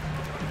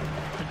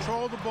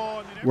 Control the ball.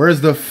 And then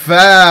Where's the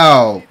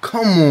foul?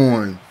 Come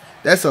on.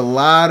 That's a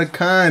lot of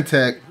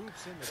contact.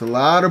 It's a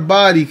lot of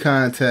body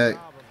contact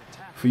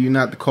for you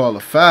not to call a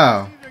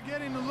foul. they're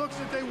getting the looks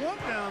that they want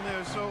down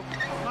there, so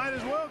might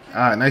as well keep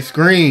All right, nice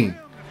screen.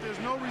 If there's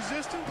no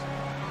resistance,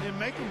 then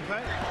make them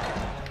pay.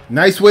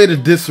 Nice way to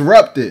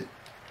disrupt it.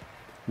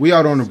 We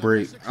out on the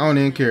break. I don't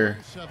even care.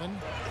 7.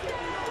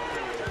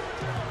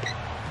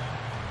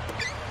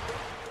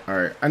 All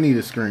right, I need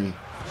a screen.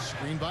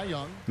 Screen by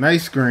Young.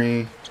 Nice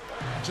screen.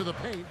 To the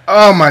paint.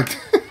 Oh, my.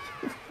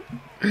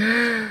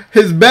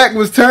 His back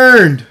was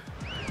turned.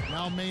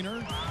 Now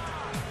Maynard.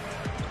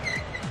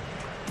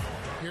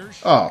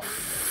 Here's Oh,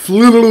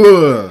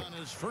 flew. on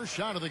his first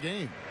shot of the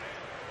game.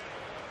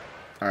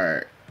 All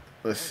right,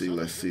 let's see.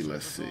 Let's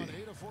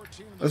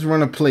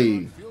run a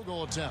play. Field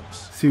goal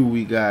attempts. See what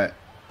we got.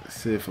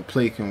 See if a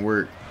play can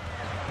work.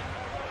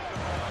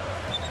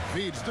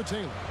 Feeds to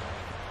Taylor.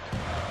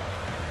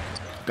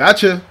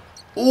 Gotcha.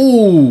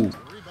 Ooh,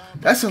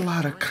 that's a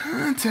lot of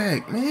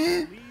contact,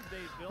 man.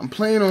 I'm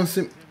playing on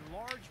some.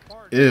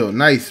 Ew,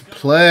 nice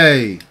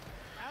play.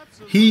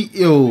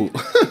 Ew.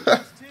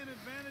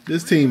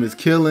 This team is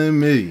killing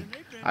me.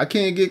 I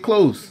can't get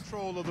close.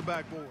 Control of the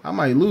backboard. I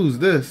might lose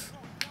this.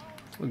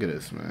 Look at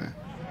this, man.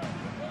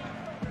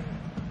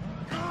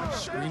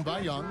 Screen by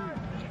Young.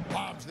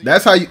 Lobs the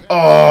That's how you.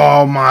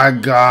 Oh my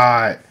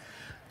God.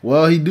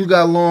 Well, he do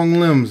got long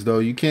limbs though.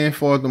 You can't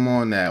fault him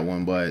on that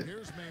one. But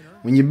Here's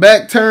Maynard. when your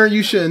back turn,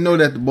 you shouldn't know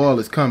that the ball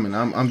is coming.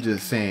 I'm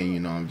just saying. You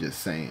know. I'm just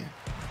saying.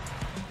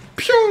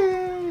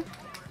 Pew!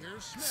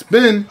 Here's Smith.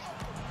 Spin.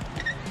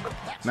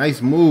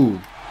 Nice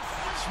move.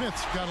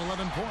 Smith's got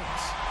 11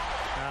 points.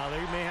 Now they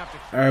may have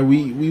to. All right,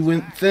 we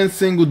went thin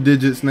single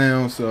digits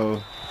now.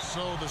 So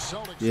So the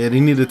Celtics. yeah, they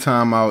need a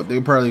timeout.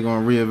 They're probably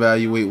gonna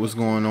reevaluate what's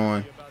going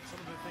on.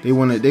 They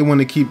want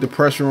to keep the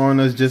pressure on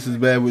us just as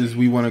bad as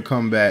we want to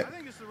come back. I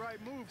think it's the right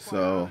move. quite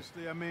So,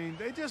 honestly. I mean,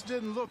 they just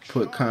didn't look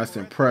put sharp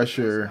constant enough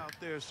pressure. out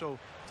there. So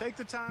take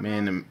the time.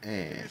 Man to out, give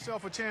man.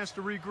 yourself a chance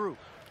to regroup.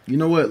 You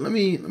know what? Let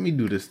me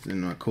do this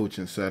in my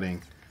coaching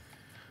setting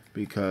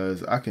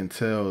because I can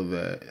tell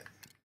that.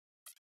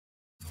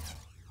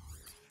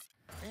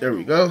 There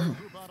we go.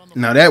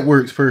 Now that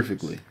works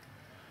perfectly.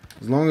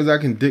 As long as I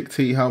can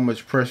dictate how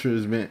much pressure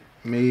has been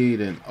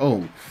made and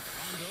look.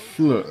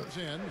 Goes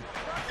in.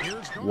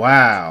 Here's Gordon.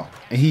 Wow.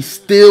 And he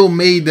still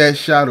made that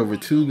shot over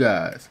two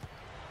guys.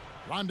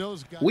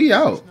 Rondo's got We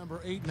out.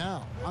 number 8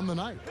 now on the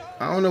night.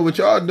 I don't know what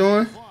y'all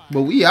doing,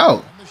 but we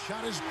out. And the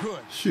shot is good.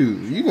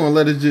 Shoot, you gonna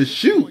let us just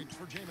shoot? Points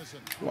for Jamison.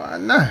 Why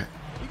not?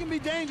 He can be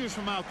dangerous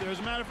from out there. As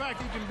a matter of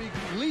fact, he can be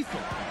lethal.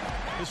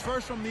 His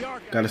first from the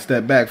arc. Got to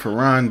step back for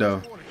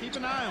Rondo. Keep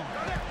an eye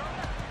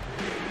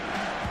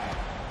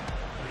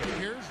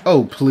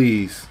Oh,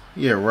 please.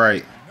 Yeah,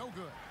 right.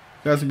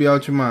 Got to be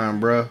out your mind,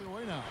 bro.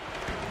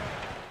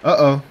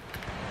 Uh-oh.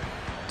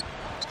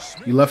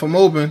 You left him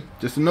open.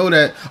 Just to know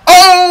that.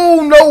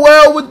 Oh,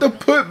 Noel with the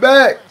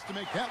putback.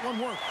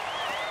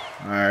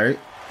 All right.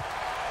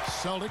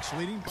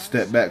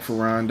 Step back for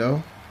Rondo. You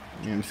know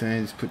what I'm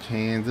saying? Just put your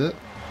hands up.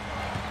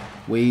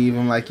 Wave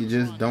them like you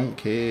just don't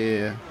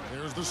care.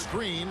 There's the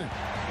screen.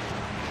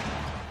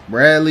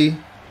 Bradley,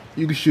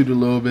 you can shoot a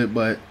little bit,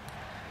 but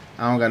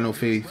I don't got no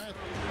faith.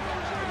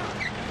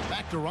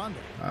 Back to Rondo.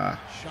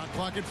 Shot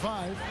clock at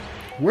 5.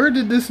 Where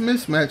did this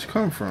mismatch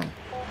come from?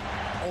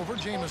 Over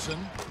Jamison.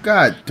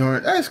 God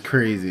darn, that's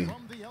crazy.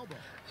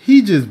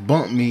 He just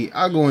bumped me.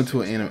 I go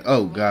into an enemy.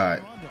 Oh,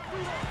 God.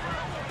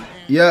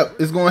 Yep,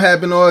 it's going to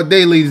happen all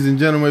day, ladies and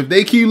gentlemen. If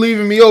they keep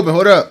leaving me open,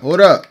 hold up,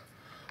 hold up.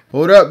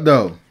 Hold up,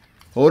 though.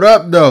 Hold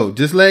up, though.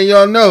 Just letting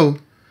y'all know.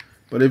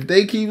 But if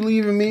they keep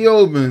leaving me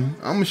open,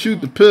 I'm going to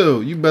shoot the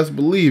pill. You best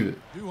believe it.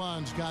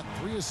 Duhan's got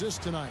 3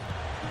 assists tonight.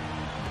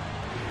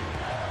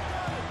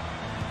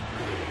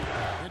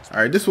 All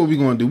right, this is what we're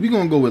going to do. We're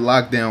going to go with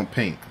lockdown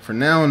paint. From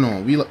now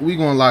on, we're going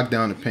to lock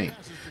down the paint.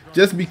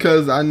 Just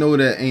because I know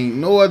that ain't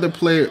no other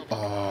player.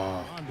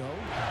 Oh.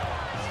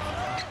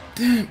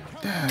 Damn.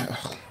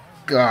 Oh,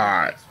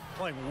 God.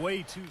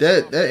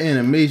 That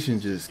animation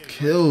just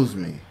kills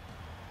me.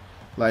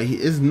 Like,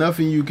 it's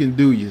nothing you can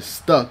do. You're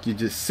stuck. You're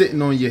just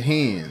sitting on your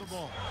hands.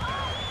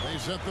 They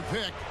set the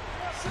pick.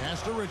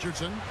 Pass to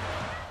Richardson.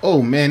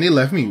 Oh, man, they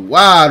left me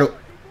wide.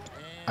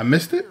 I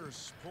missed it?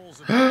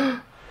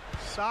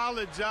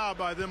 Solid job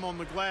by them on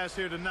the glass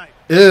here tonight.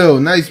 Ew,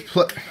 nice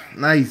play.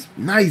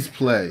 Nice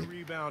play.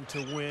 Rebound to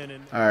win.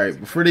 And all right,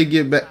 before they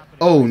get back.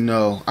 Oh,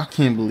 no. I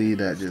can't believe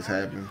that just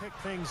happened. pick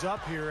things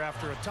up here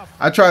after a tough.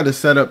 I tried to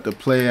set up the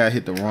play. I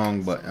hit the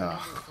wrong button.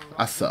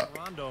 I suck.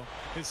 Rondo,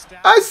 his stats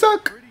I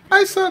suck.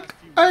 I suck.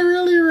 I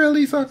really,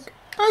 really suck.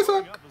 I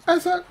suck. I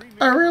suck.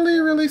 I really,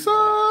 really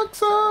suck.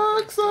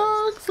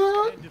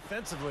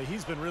 defensively,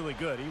 he's been really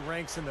good. He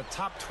ranks in the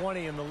top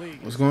 20 in the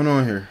league. What's going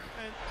on here?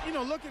 And, you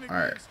know, looking at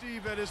right.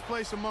 Steve at his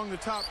place among the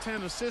top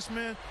 10 assist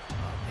men,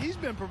 he's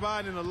been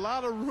providing a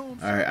lot of room.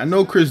 All right, I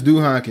know Chris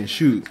Duhan can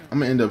shoot. I'm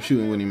going to end up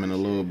shooting with him in a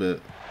little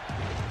bit.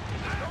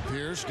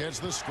 Pierce gets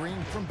the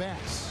screen from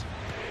Bass.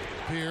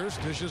 Pierce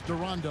dishes to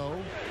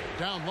Rondo.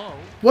 Down low.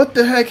 What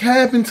the heck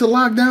happened to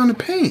lock down the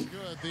paint? Good.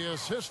 The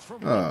assist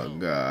from Oh, Rondo.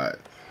 God.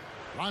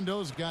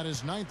 Rondo's got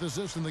his 9th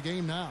assist in the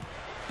game now.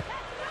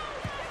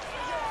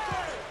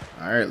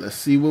 All right, let's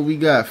see what we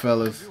got,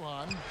 fellas.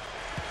 Duhan.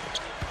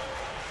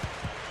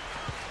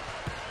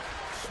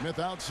 Smith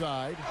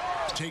outside.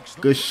 Takes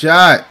the Good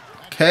shot.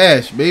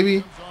 Cash, baby.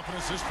 off an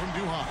assist from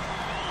Duhan.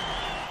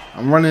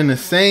 I'm running the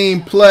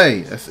same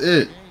play. That's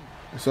it.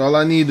 That's all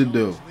I need to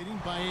do. Leading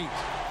by 8.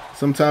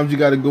 Sometimes you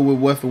got to go with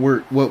what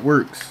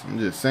works. I'm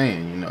just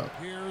saying, you know.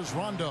 Here's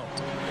Rondo.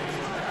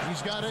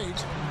 He's got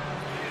 8.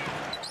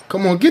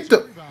 Come on, get the...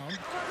 Rebound.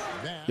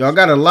 Bass. Y'all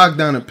got to lock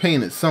down the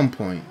paint at some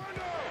point.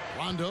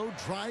 Rondo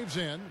drives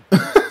in.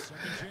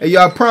 Hey,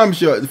 y'all,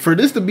 promise y'all, for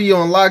this to be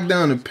on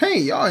lockdown the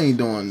paint, y'all ain't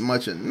doing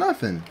much of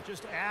nothing.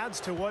 Just adds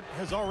to what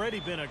has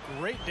already been a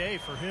great day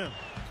for him.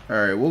 All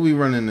right, what we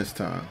running this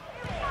time?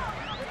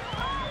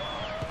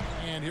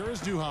 And here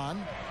is Duhan.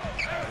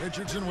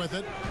 Richardson with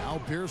it.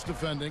 Now Pierce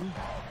defending.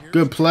 Here's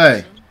Good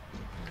play.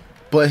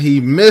 But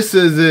he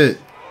misses it.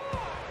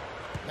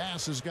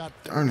 Bass has got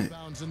Darn it.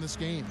 rebounds in this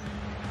game.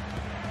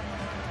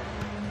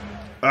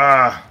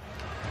 Ah.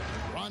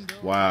 Rondo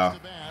Wow. to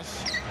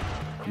Bass.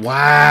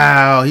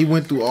 Wow. He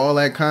went through all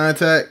that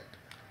contact.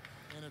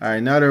 All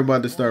right, now they're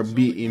about to start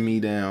beating me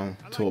down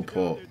to a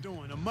pulp. They're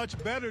doing a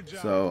much better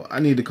job. So I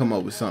need to come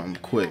up with something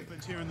quick.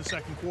 Here in the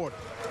second quarter.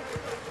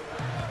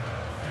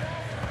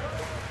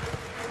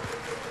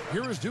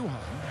 Here is Duhan.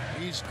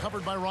 He's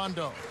covered by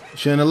Rondo.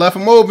 Shouldn't have left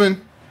him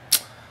open.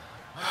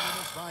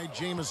 By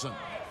Jamison.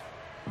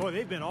 Boy,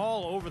 they've been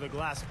all over the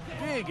glass.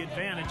 Big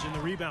advantage in the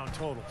rebound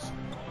totals.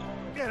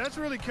 Yeah, that's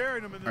really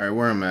carried them in the All right,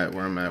 where I'm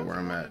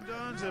at.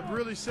 Duns have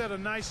really set a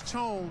nice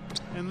tone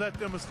and let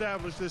them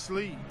establish this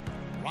lead.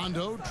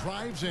 Rondo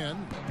drives in.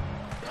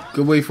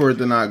 Good way for it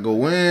to not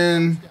go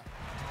in.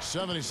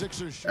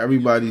 76ers.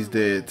 Everybody's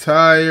dead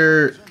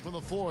tired. From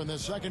the floor in the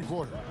second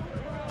quarter.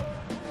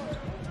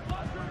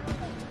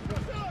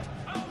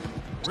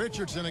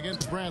 Richardson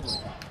against Bradley.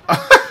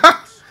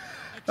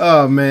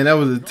 Oh, man, that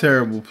was a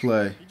terrible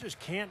play. He just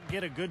can't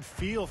get a good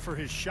feel for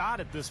his shot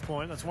at this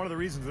point. That's one of the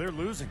reasons they're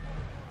losing.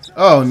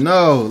 Oh,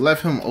 no.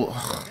 Left him.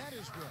 Oh.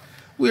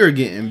 We are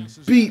getting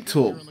beat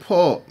to a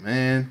pulp,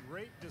 man.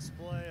 Great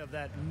display of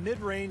that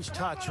mid-range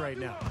touch right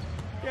now.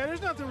 Yeah,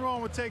 there's nothing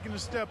wrong with taking a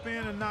step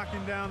in and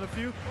knocking down a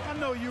few. I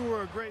know you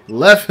were a great...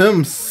 Left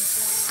him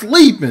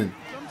sleeping.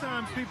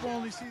 Sometimes people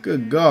only see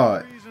Good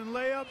God. threes and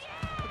layups,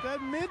 but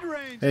that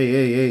mid-range...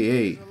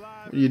 Hey.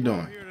 What are you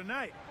doing? here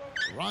tonight.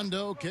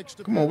 Rondo kicks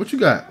to Come on, what you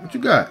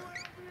got?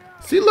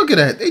 See, look at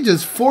that. They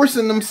just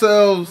forcing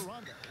themselves.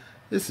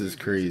 This is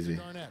crazy.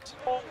 Garnett.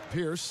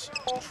 Pierce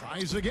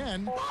tries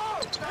again.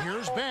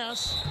 Here's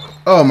Bass.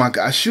 Oh, my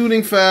God.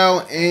 Shooting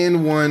foul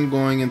and one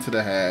going into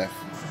the half.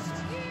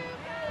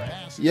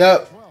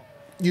 Yep,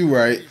 you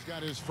right. He's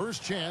got his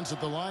first chance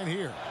at the line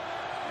here.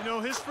 You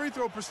know, his free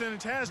throw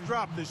percentage has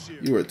dropped this year.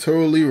 You are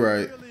totally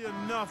right. Really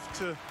enough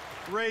to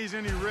raise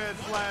any red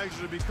flags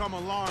or to become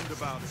alarmed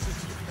about it.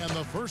 And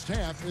the first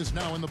half is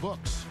now in the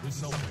books.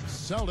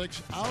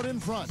 Celtics out in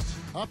front,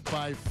 up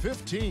by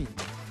 15.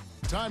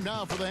 Time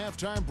now for the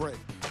halftime break,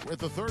 with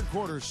the third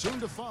quarter soon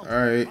to follow.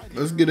 All right,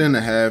 let's get into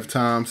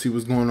halftime, see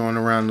what's going on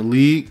around the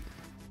league.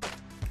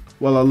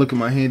 While I look at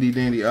my handy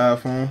dandy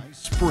iPhone.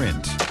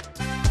 Sprint.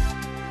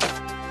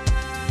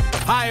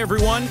 Hi,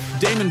 everyone.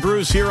 Damon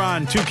Bruce here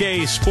on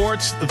 2K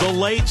Sports, the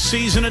late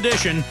season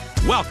edition.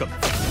 Welcome.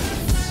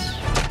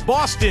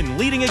 Boston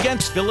leading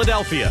against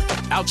Philadelphia.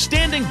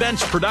 Outstanding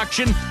bench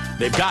production.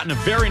 They've gotten a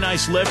very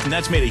nice lift, and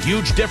that's made a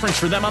huge difference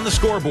for them on the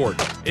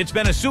scoreboard. It's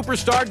been a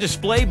superstar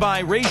display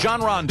by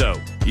Rajon Rondo.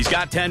 He's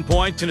got 10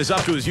 points and is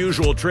up to his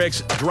usual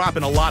tricks,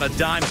 dropping a lot of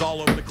dimes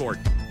all over the court.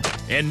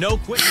 And no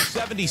quitting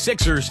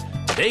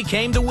 76ers. They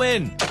came to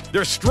win.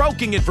 They're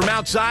stroking it from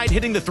outside,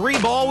 hitting the three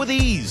ball with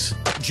ease.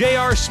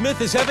 J.R.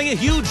 Smith is having a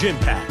huge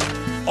impact.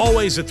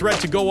 Always a threat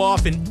to go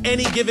off in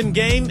any given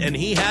game, and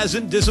he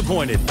hasn't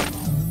disappointed.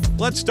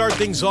 Let's start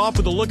things off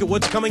with a look at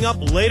what's coming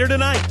up later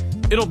tonight.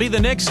 It'll be the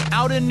Knicks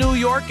out in New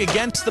York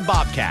against the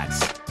Bobcats.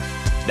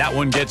 That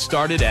one gets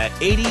started at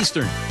 8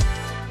 Eastern.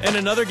 And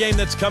another game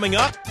that's coming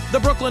up, the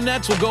Brooklyn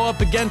Nets will go up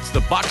against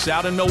the Bucks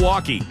out in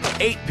Milwaukee.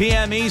 8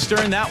 p.m.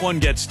 Eastern, that one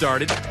gets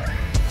started.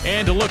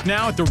 And to look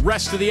now at the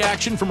rest of the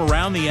action from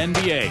around the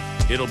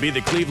NBA. It'll be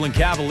the Cleveland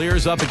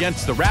Cavaliers up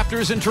against the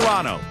Raptors in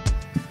Toronto.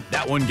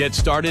 That one gets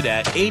started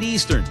at 8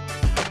 Eastern.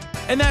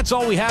 And that's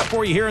all we have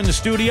for you here in the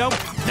studio.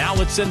 Now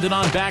let's send it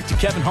on back to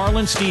Kevin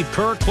Harlan, Steve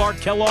Kerr, Clark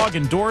Kellogg,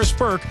 and Doris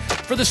Burke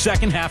for the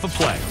second half of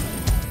play.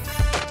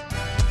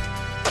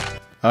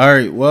 All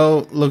right,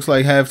 well, looks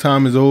like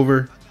halftime is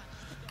over.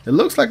 It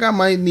looks like I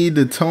might need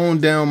to tone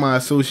down my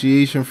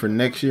association for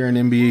next year in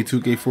NBA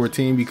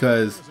 2K14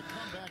 because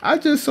I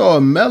just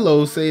saw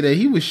Melo say that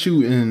he was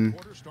shooting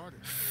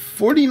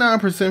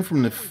 49%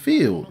 from the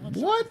field.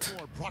 What?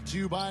 Brought to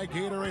you by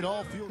Gatorade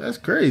All-Field. That's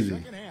crazy.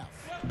 Second half.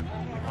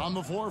 On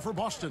the floor for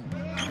Boston,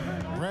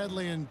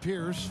 Bradley and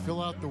Pierce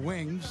fill out the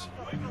wings.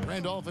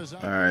 Randolph is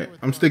out. All right,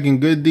 I'm sticking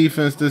good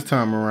defense this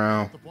time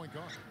around.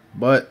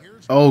 But,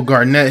 oh,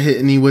 Garnett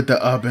hitting me with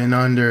the up and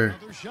under.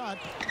 All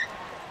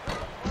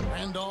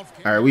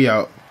right, we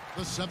out.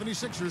 The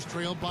 76ers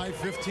trailed by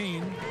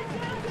 15.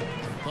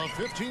 The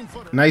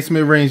 15-footer. Nice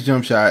mid-range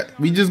jump shot.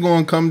 We just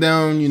going to come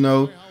down, you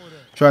know,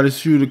 try to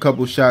shoot a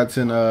couple shots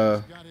in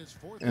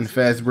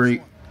fast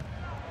break.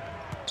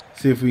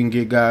 See if we can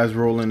get guys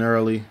rolling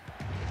early.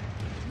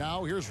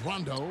 Now here's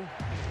Rondo.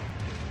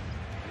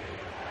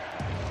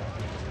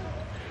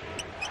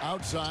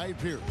 Outside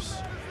Pierce.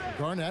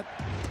 Garnett.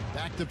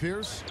 Back to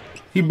Pierce.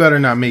 He better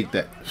not make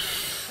that.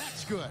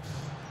 That's good.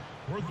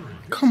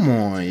 Come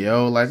on,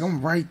 yo. Like,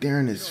 I'm right there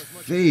in his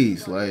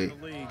face. Like,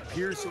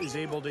 Pierce is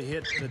able to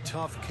hit the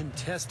tough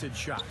contested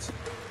shots.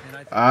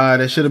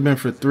 that should have been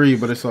for three,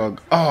 but it's all.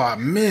 Oh, I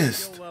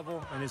missed.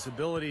 And his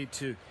ability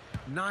to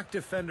knock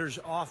defenders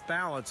off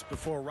balance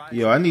before rising.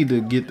 Yo, I need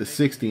to get the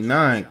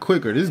 69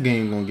 quicker. This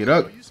game gonna get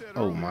up.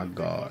 Oh my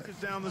God.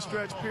 Down the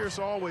stretch, Pierce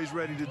always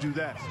ready to do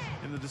that.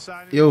 In the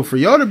deciding Yo, for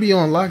y'all to be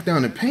on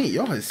lockdown and paint,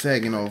 y'all is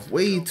sagging off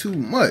way too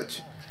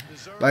much.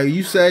 Like,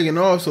 you sagging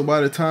off, so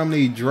by the time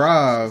they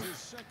drive,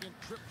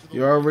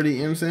 you're already, you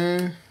know what I'm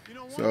saying?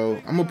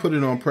 So I'm gonna put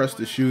it on press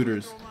the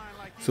shooters.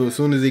 So as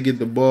soon as they get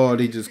the ball,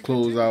 they just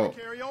close out.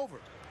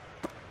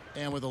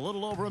 And with a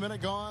little over a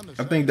minute gone,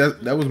 I think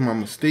that was my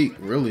mistake,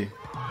 really.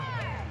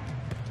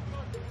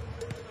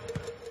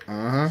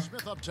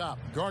 Smith up top,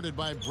 guarded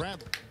by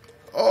Bradley.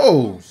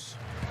 Oh,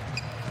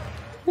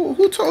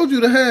 who told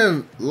you to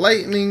have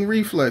lightning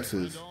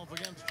reflexes?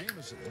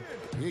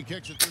 He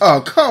kicks it.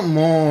 Oh, come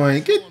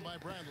on, get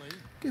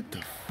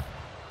the.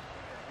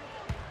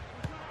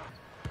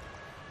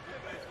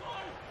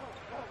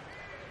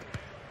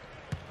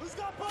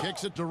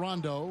 Kicks it to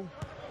Rondo.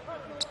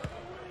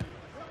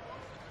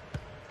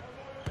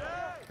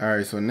 All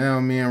right, so now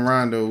me and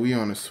Rondo, we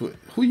on a switch.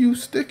 Who you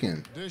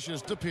sticking?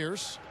 Dishes to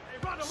Pierce.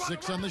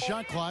 6 on the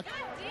shot clock.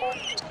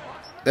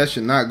 That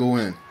should not go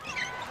in.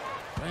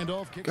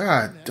 Randolph kicks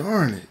God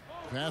darn it.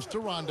 Pass to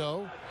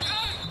Rondo.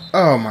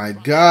 Oh my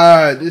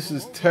God, this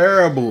is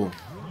terrible.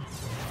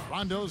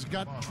 Rondo's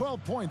got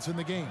 12 points in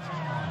the game.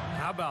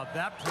 How about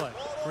that play?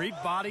 Great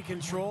body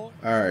control.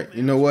 All right,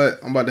 you know what?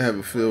 I'm about to have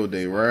a field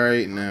day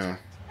right now.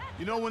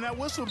 You know, when that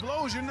whistle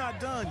blows, you're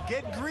not done.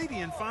 Get greedy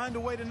and find a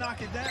way to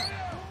knock it down.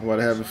 I'm about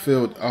to have a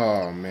field.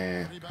 Oh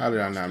man, how did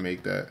I not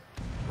make that?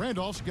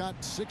 Randolph's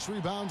got 6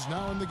 rebounds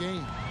now in the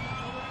game.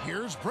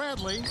 Here's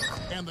Bradley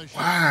and the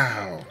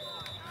Wow.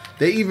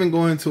 They even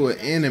go into an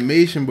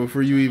animation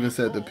before you even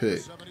set the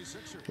pick.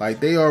 Like,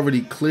 they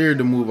already cleared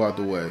the move out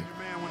the way.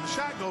 Man, when the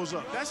shot goes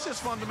up, that's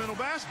just fundamental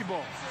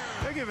basketball.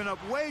 They're giving up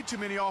way too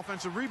many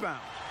offensive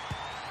rebounds.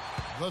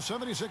 The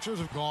 76ers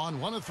have gone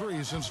 1 of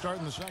 3 since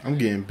starting the second. I'm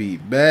getting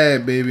beat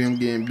bad, baby. I'm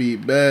getting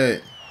beat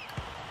bad.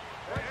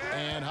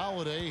 And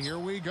Holiday, here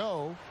we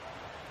go.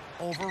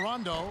 over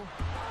Rondo.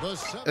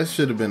 That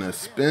should have been a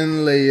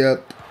spin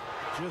layup.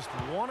 Just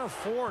 1 of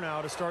 4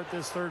 now to start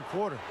this third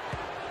quarter.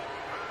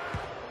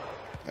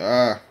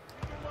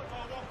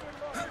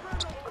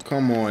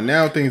 Come on.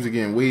 Now things are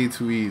getting way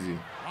too easy.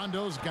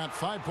 Rondo's got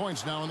 5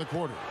 points now in the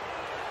quarter.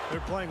 They're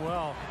playing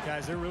well,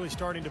 guys. They're really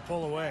starting to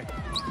pull away.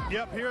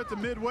 Yep, here at the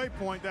midway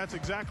point, that's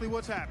exactly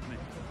what's happening.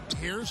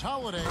 Here's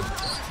Holiday.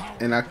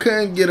 And I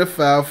couldn't get a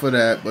foul for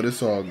that, but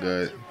it's all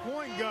good.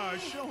 Point guard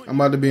showing. I'm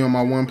about to be on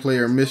my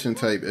one-player mission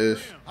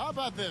type-ish. How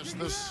about this?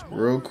 The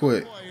Real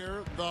quick.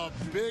 player, the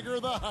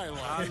bigger the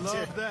highlight. I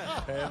love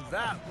that. And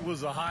that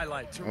was a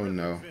highlight. Oh,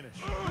 no.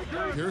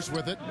 Finish. Pierce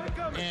with it,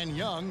 and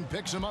Young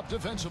picks him up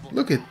defensively.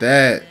 Look at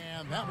that.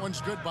 And that one's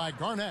good by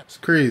Garnett. It's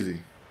crazy.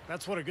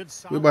 That's what a good.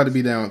 We're about to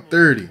be down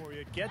 30.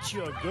 Gets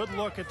you a good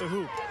look at the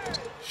hoop.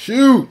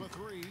 Shoot.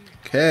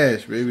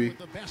 Cash, baby.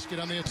 The basket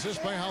on the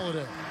assist by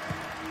Holiday.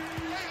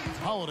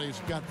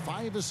 Holiday's got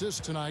 5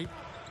 assists tonight.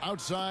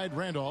 Outside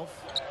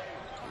Randolph.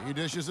 He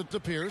dishes it to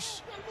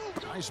Pierce.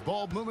 Nice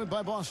ball movement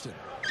by Boston.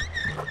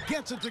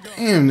 Gets it to go.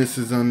 Damn, this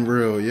is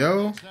unreal,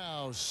 yo.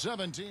 Now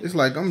 17. It's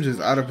like I'm just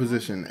out of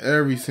position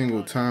every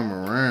single time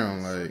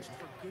around. Like,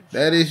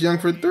 that is Young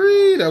for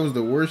 3. That was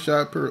the worst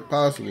shot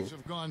possible.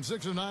 Have gone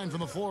 6 of 9 from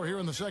the floor here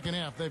in the second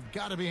half. They've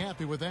got to be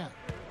happy with that.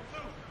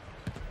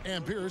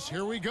 And Pierce,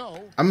 here we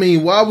go. I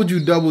mean, why would you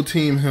double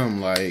team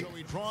him? Like, So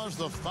he draws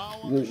the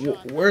foul.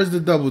 where's the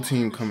double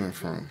team coming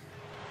from?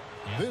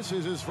 This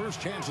is his first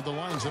chance at the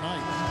line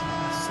tonight.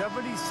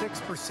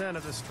 76%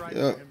 of the strike.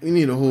 Yeah, we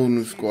need a whole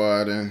new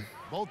squad in.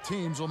 Both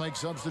teams will make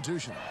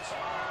substitutions.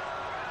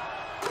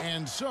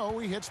 And so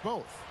he hits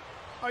both.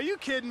 Are you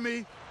kidding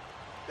me?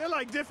 They're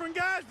like different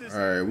guys this All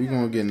right, we're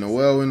going to get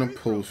Noel in the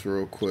post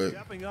real quick.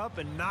 Stepping up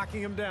and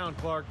knocking him down,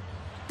 Clark.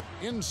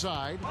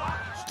 Inside.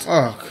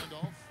 Oh,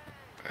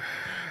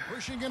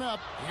 Pushing it up.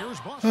 Here's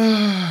Boston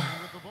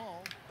with the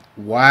ball.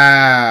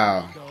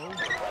 wow.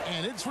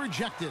 And it's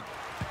rejected.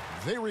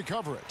 They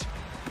recover it.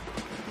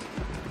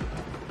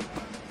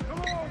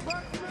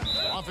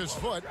 Off his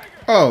foot.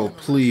 Oh,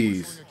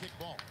 please.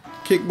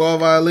 Kickball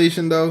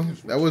violation, though.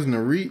 That wasn't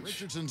a reach.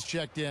 Richardson's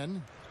checked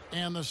in.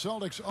 And the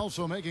Celtics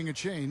also making a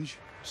change.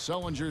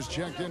 Sullinger's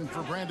checked in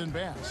for Brandon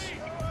Bass.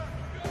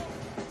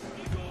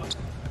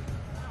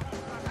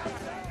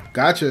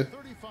 Gotcha.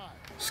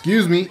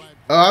 Excuse me.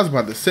 Oh, I was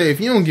about to say, if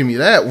you don't give me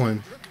that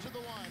one,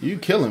 you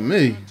killing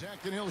me.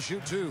 And he'll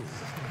shoot 2.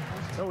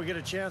 So we get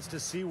a chance to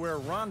see where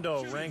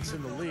Rondo ranks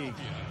in the league.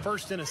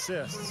 First in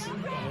assists.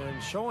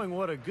 And showing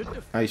what a good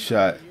defender Nice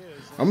shot.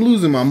 I'm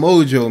losing my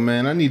mojo,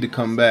 man. I need to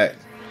come back.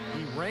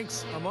 he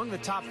ranks among the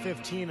top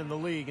 15 in the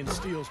league in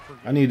steals per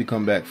game. I need to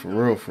come back for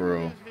real, for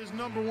real. His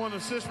 #1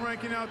 assist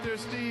ranking out there,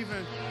 Steve.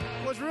 And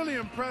what's really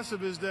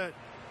impressive is that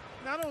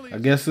not only I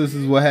guess this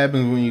is what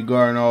happens when you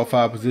guard in all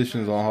 5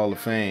 positions on Hall of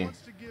Fame.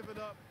 to give it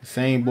up, The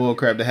same bull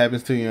crap that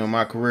happens to you in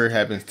my career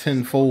happens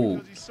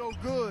tenfold. he's so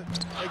good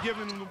at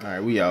giving them the All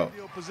right, we out.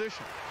 ideal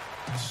position.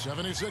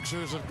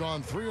 76ers have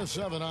gone 3 of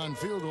 7 on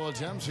field goal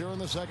attempts here in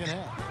the second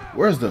half.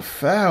 Where's the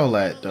foul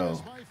at,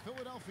 though? By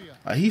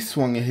Philadelphia. He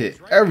swung and hit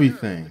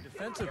everything.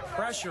 Defensive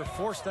pressure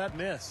forced that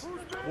miss.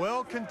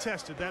 Well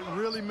contested. That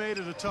really made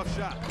it a tough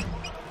shot.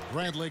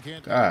 Bradley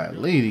can't. God,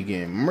 lady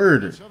getting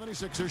murdered.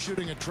 76ers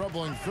shooting a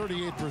troubling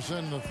 38%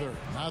 in the third.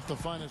 Not the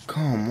finest.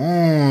 Come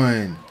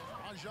on.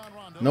 Rajon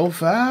Rondo. No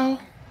foul?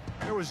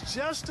 There was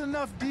just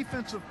enough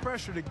defensive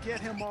pressure to get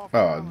him off.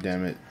 Oh,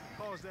 damn it.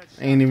 Cause that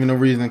shot. Ain't even no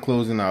reason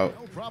closing out.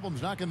 No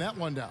problems knocking that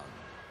one down.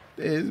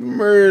 It's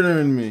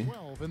murdering me.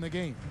 12 in the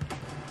game.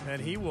 And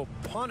he will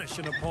punish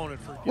an opponent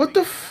for What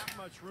the giving f? that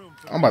much room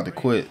for I'm about to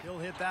quit. He'll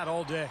hit that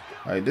all day.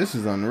 Like, this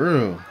is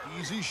unreal.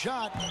 Easy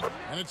shot.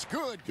 And it's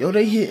good. Yo,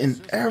 they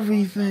hitting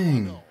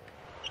everything.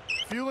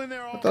 Fueling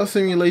their I thought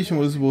simulation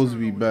was supposed to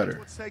be better.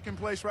 What's taking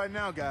place right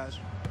now, guys?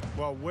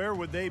 Well, where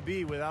would they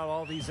be without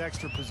all these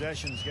extra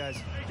possessions, guys?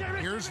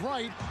 Here's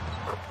Wright.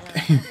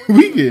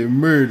 We get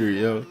murdered,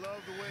 yo.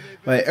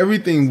 Like,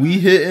 everything we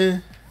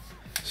hitting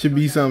should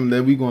be something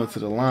that we going to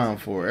the line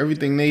for.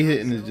 Everything they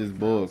hitting is just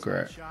bull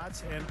crap.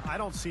 Shots, and I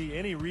don't see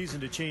any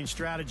reason to change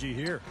strategy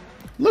here.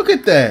 Look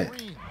at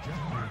that.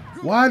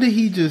 Why did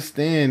he just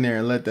stand there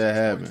and let that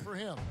happen? For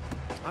him.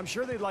 I'm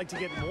sure they'd like to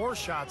get more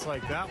shots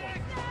like that one.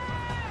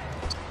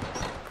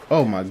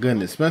 Oh my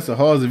goodness. Spencer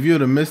Hawes, if you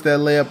would have missed that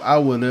layup, I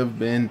would have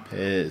been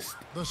pissed.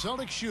 The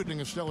Celtics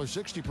shooting a stellar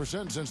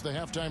 60% since the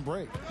halftime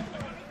break.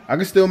 I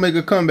can still make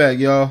a comeback,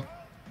 y'all.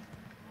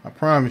 I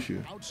promise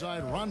you.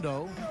 Outside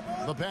Rondo.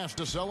 The pass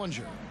to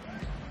Sullinger.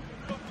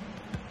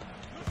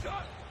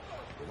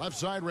 Left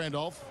side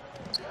Randolph.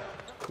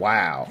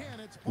 Wow.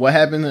 What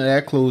happened to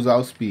that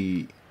closeout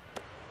speed?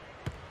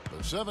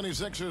 The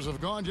 76ers have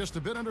gone just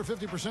a bit under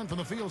 50% from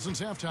the field since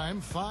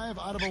halftime. 5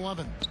 out of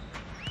 11.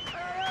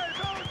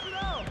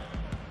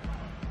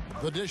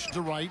 The dish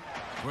to Wright.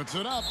 Puts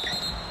it up.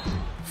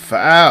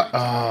 Foul.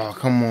 Oh,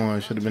 come on.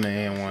 Should have been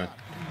an and one.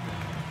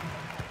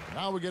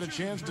 Now Now we get a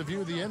chance to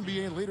view the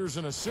NBA leaders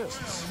in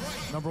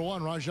assists. Number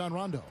 1, Rajon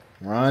Rondo.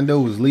 Rondo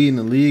was leading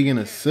the league in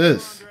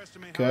assists.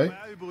 Okay.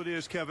 How valuable it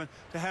is, Kevin,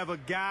 to have a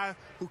guy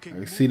who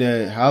can. I see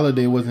that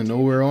Holiday wasn't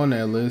nowhere on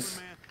that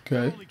list.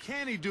 Okay. Not only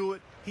can he do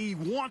it, he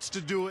wants to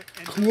do it.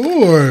 And Come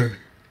on.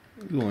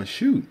 He's going to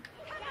shoot.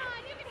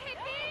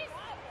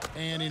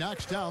 And he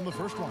knocks down the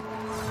first one.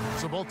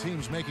 So both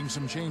teams making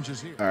some changes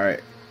here. All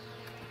right.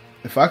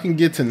 If I can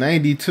get to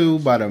 92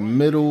 by the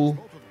middle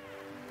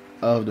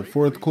of the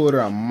fourth quarter,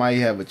 I might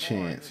have a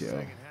chance,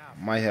 yo.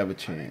 Might have a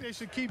chance. they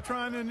should keep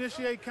trying to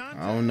initiate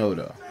contact. I don't know,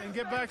 though. And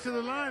get back to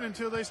the line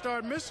until they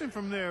start missing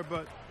from there.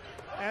 But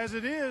as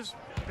it is,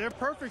 they're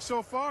perfect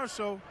so far,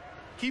 so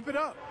keep it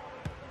up.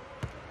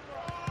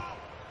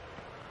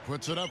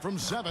 Puts it up from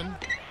 7.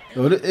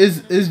 Yo,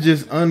 it's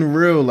just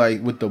unreal,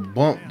 like, with the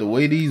bump, the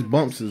way these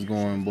bumps is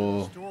going,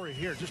 boy. Story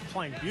here, just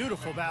playing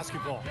beautiful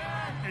basketball.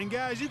 And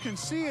guys, you can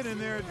see it in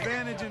their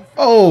advantage. In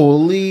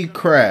Holy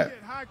crap.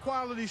 high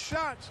quality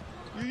shots,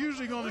 you're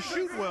usually going to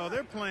shoot well.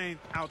 They're playing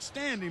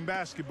outstanding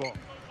basketball.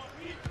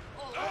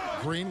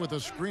 Green with a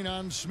screen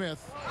on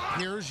Smith.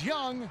 Here's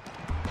Young.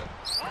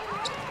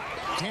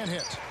 Can't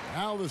hit.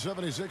 Now the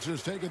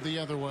 76ers take it the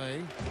other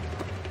way.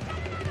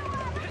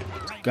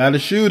 Gotta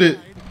shoot it.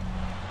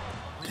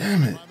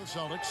 Damn it. By the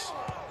Celtics.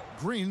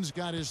 Green's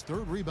got his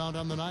 3rd rebound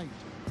on the night.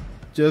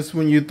 Just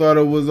when you thought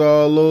it was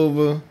all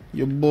over,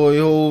 your boy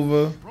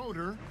Hova.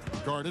 Schroeder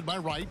guarded by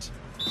Wright.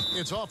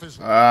 It's off his.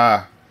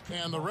 Ah.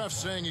 And the ref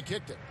saying he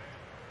kicked it.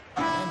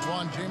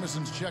 Antoine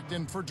Jameson's checked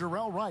in for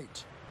Jarrell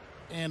Wright.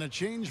 And a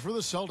change for the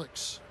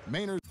Celtics.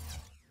 Maynard.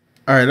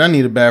 All right, I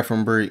need a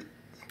bathroom break.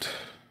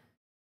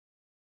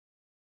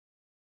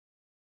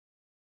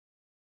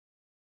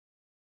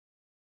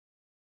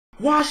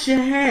 Wash your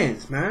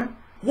hands, man.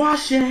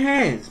 Wash your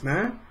hands,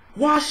 man.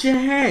 Wash your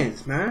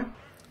hands, man.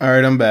 All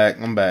right, I'm back.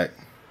 I'm back.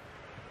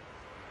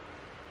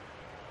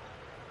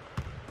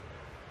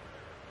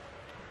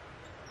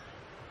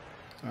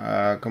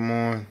 Come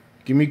on.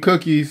 Give me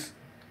cookies.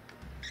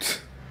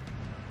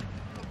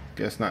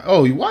 Guess not.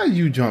 Oh, why are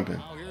you jumping?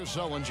 Now here's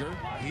Sullinger.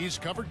 He's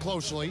covered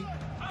closely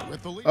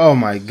with the lead. Oh,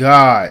 my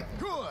God.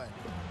 Good.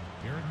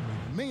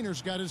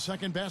 Maynard's got his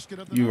 2nd basket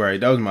of the You right.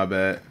 That was my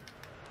bad.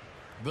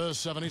 The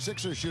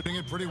 76ers shooting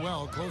it pretty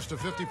well, close to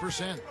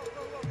 50%.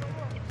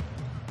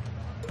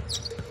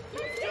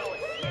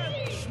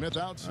 Smith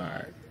outside. All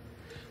right.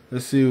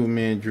 Let's see what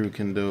me and Drew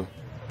can do.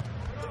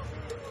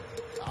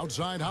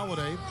 Outside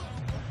Holiday.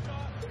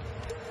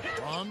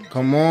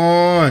 Come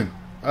on.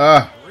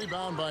 Ah.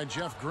 Rebound by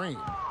Jeff Green.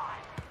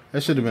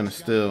 That should have been a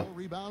steal. 4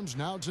 rebounds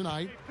now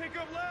tonight.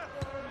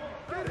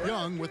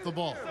 Young with the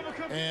ball.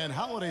 And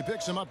Holiday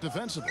picks him up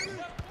defensively.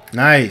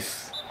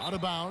 Nice. Out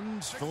of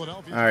bounds,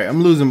 Philadelphia. All right,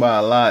 I'm losing by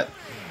a lot.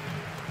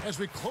 As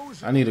we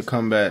close, I need to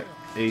come back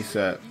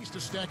ASAP. East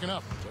is stacking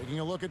up. Taking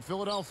a look at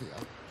Philadelphia.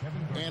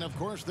 And of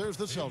course, there's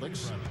the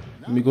Celtics.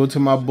 Let me go to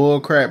my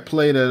bullcrap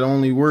play that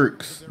only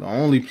works. The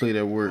only play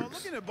that Well,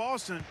 works. looking at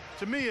Boston,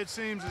 to me it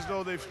seems as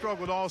though they've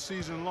struggled all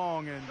season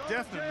long and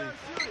definitely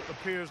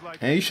appears like.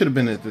 And you should have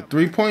been at the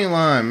 3-point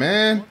line,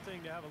 man. One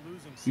thing to have a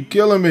losing You season,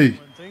 killing me.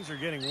 when things are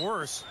getting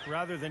worse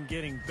rather than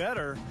getting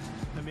better,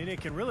 I mean, it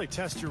can really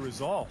test your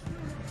resolve.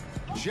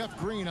 Jeff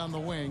Green on the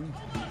wing.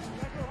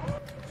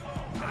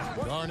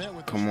 Garnett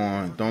with Come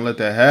on. Don't let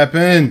that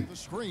happen. the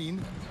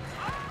screen.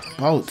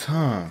 About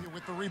time.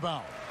 With the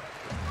rebound.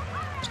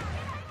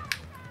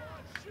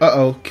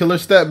 Uh-oh. Killer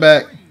step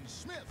back.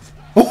 Smith.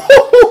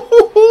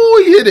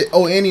 He hit it.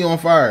 Oh, and he on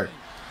fire.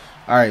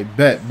 All right.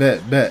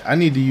 Bet. I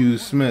need to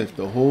use Smith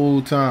the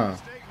whole time.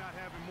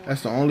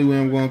 That's the only way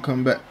I'm going to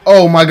come back.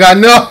 Oh, my God.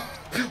 No.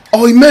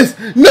 Oh, he missed.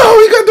 No,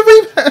 he got the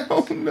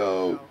rebound.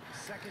 No.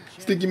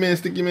 Sticky man.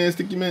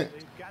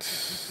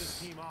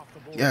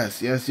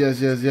 Yes.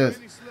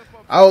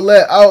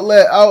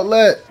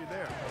 Outlet.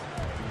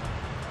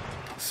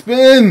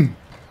 Spin.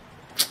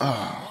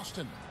 Oh,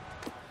 Boston.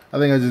 I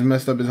think I just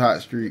messed up his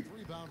hot streak.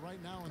 Rebound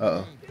right now.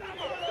 Uh-oh.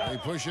 They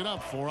push it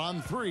up 4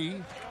 on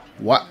 3.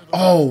 What?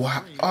 Oh,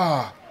 wow.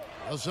 Ah.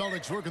 The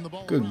Celtics working the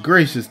ball. Good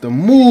gracious. The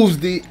moves,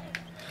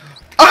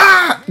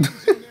 Ah!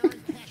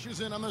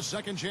 Cashes in on the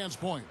 2nd chance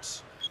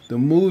points. The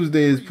moves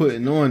they is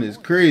putting on is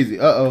crazy.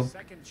 Uh-oh.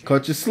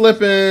 Caught you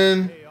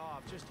slipping.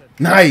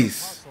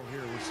 Nice.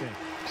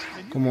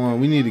 Come on.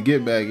 We need to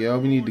get back, y'all.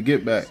 We need to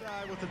get back.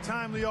 With a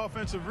timely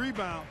offensive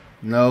rebound.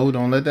 No,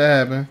 don't let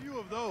that happen. Few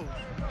of those.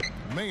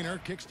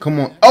 Maynard kicks. Come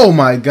on. Oh,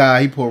 my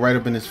God. He pulled right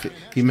up in his face.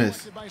 He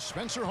missed. By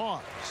Spencer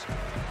Hawes.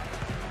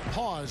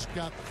 Hawes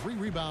got 3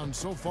 rebounds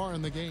so far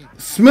in the game.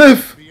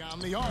 Smith.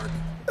 Beyond the arc.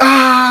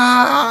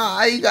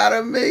 Ah, you got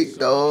to make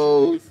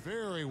those.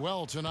 Very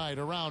well tonight,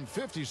 around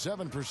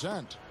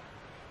 57%.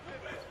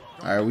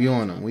 All right, we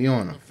on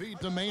him.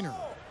 Feed to Maynard.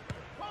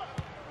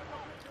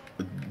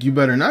 You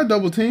better not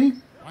double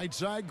team. Right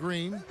side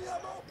Green.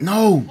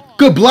 No.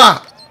 Good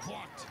block.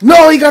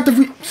 No, he got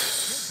the...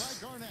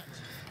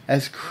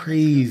 That's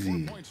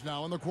crazy. Points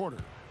now in the quarter.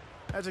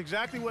 That's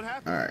exactly what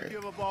happens when you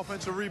give up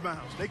offensive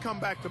rebounds. They come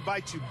back to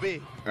bite you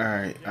big. All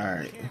right.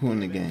 Who in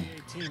the game?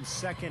 Team's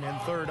second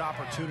and third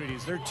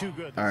opportunities. They're too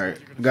good. All right.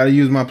 Got to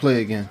use my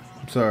play again.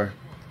 I'm sorry.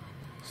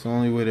 It's the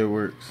only way that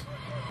works.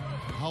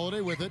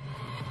 Holiday with it.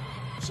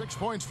 6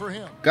 points for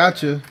him.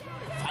 Gotcha.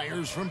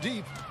 Fires from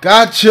deep.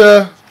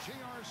 Gotcha.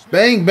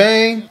 Bang,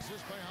 bang.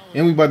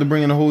 And we about to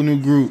bring in a whole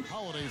new group.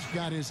 Holiday's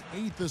got his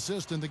 8th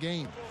assist in the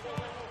game.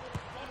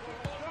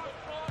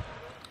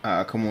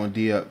 Come on,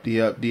 D up,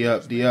 D up, D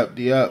up, D up,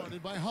 D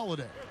up. By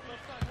Holiday.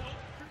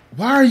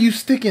 Why are you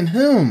sticking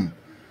him?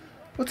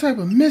 What type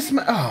of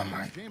mismatch?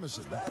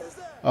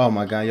 Oh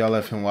my God, y'all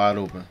left him wide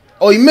open.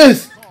 Oh, he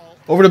missed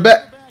over the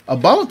back.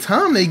 About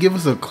time they give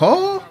us a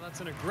call.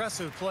 That's an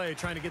aggressive play,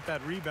 trying to get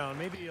that rebound.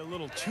 Maybe a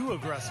little too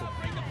aggressive.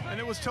 And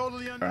it was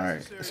totally unnecessary. All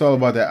right, it's all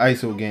about that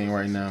ISO game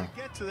right now.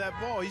 To get to that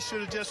ball, he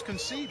should have just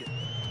conceded.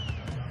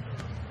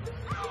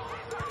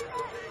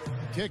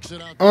 Kicks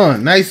it out.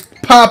 Nice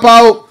pop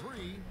out.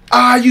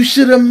 You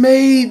should have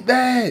made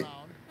that.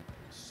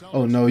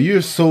 Oh no,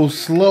 you're so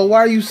slow. Why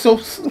are you so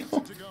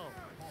slow?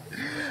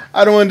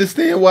 I don't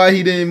understand why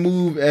he didn't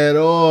move at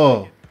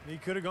all. He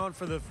could have gone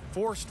for the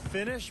forced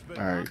finish, but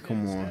all right,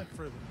 come on.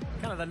 For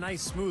kind of the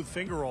nice smooth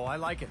finger roll. I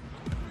like it.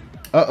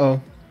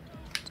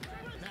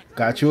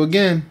 Got you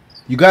again.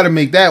 You got to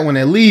make that one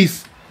at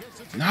least.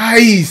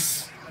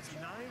 Nice.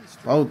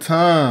 About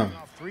time.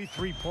 3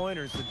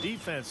 3-pointers. The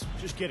defense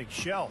just getting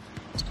shelled.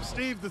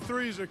 Steve, the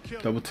threes are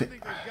killing. Double I think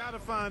they've got to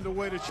find a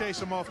way to chase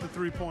him off the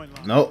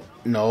 3-point line.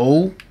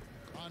 No,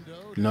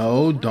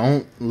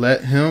 don't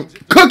let him.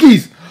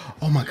 Cookies.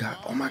 Oh my God.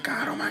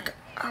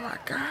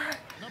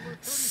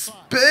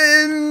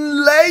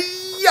 Spin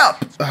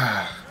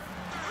layup.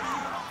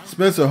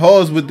 Spencer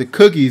Hall's with the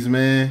cookies,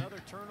 man.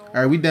 All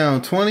right, we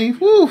down 20.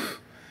 Woo.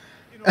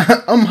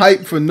 I'm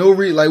hyped for no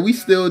reason. Like, we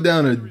still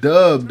down a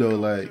dub, though.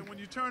 Like, when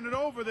you turn it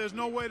over, there's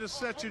no way to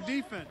set your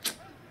defense.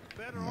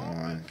 Better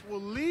offense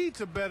will lead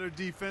to better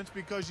defense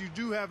because you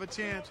do have a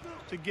chance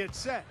to get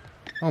set.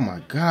 oh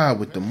my God,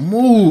 with the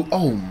move.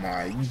 Oh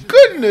my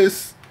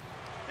goodness.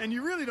 And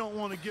you really don't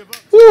want to give up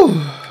Woo.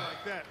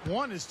 like that.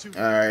 One is too.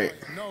 All right.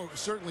 No,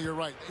 certainly you're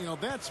right. You know,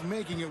 that's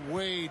making it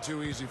way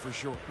too easy for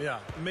sure. Yeah,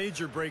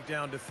 major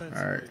breakdown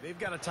defensively. All right. They've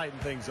got to tighten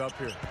things up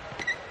here.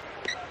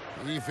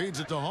 He feeds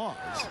it to Hawes.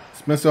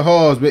 Spencer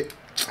Hall's, but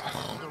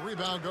The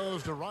rebound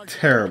goes to Rondo.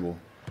 terrible.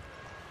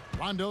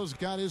 Rondo's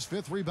got his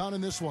 5th rebound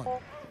in this one.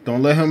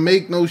 Don't let him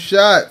make no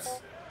shots.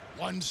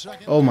 1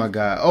 second. Oh my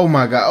God.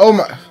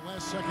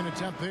 Last second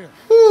attempt there.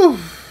 Whew.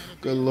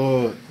 Good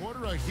Lord.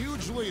 Quarter, a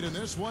huge lead in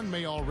this one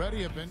may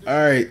already have been. All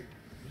right.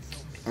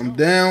 I'm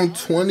down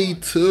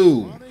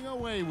 22. Running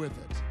away with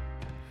it.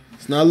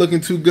 It's not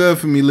looking too good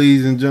for me,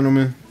 ladies and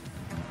gentlemen.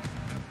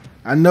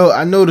 I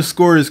know the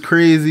score is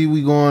crazy.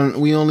 We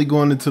only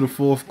going into the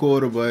 4th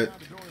quarter, but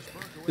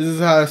this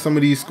is how some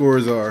of these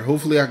scores are.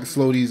 Hopefully I can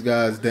slow these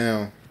guys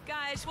down.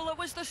 Guys, well, it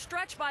was the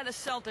stretch by the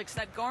Celtics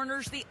that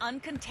garners the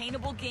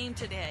uncontainable game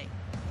today.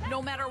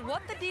 No matter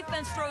what the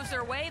defense throws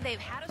their way, they've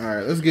had a... All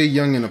right, let's get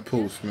Young in the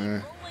post,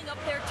 man. rolling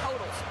up their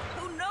totals.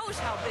 Who knows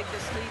how big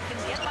this lead can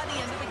get by the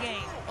end of the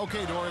game.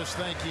 Okay, Doris,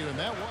 thank you. And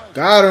that was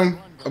Got him.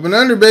 Up and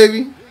under,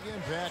 baby. big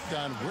impact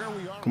on where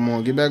we are. Come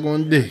on, get back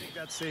on D.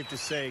 That's safe to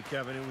say,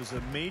 Kevin. It was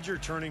a major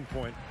turning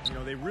point. You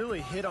know, they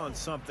really hit on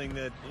something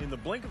that, in the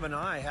blink of an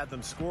eye, had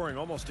them scoring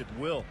almost at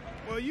will.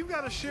 Well, you've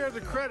got to share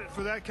the credit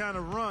for that kind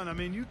of run. I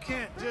mean, you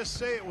can't just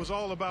say it was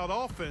all about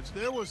offense.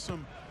 There was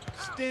some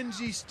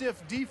stingy,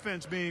 stiff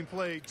defense being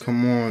played.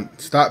 Come on.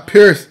 Stop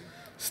Pierce.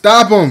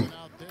 Stop him.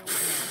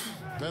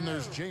 Then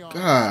there's J.R.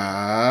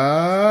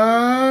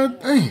 God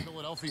dang.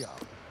 Philadelphia.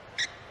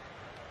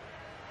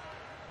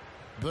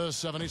 The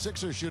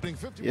 76ers shooting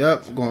 50.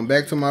 Yep, going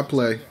back to my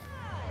play.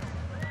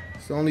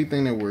 It's the only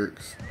thing that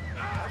works.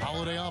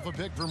 Holiday off a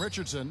pick from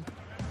Richardson.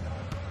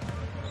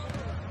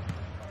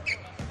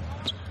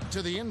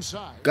 To the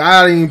inside.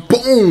 Got him.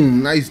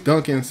 Boom. Nice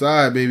dunk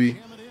inside, baby.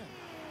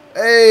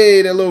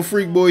 Hey, that little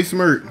freak boy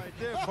smirk. Right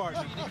there,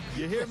 partner.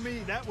 You hear me?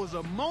 That was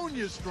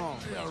ammonia strong.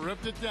 Yeah,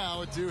 ripped it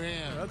down with 2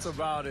 hands. That's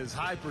about as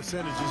high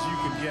percentage as you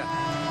can get.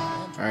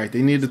 All right,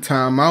 they need a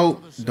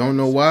timeout. Don't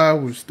know why.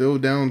 We're still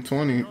down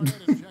 20.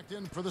 Checked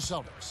in for the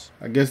Celtics.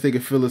 I guess they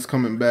could feel us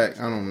coming back.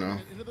 I don't know.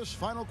 Into this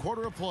final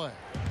quarter of play.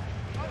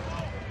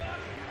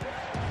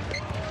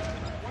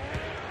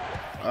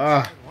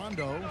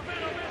 Rondo.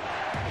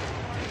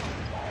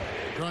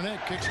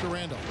 Garnett kicks to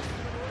Randall.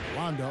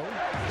 Rondo.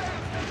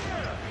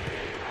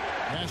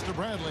 Pass to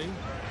Bradley.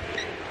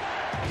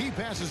 He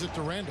passes it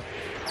to Randall.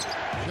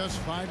 Just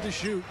 5 to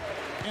shoot.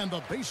 And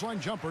the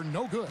baseline jumper,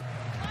 no good.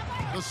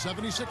 The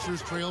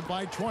 76ers trailed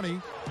by 20.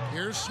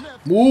 Here's Smith.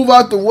 Move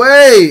out the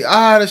way.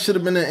 That should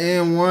have been an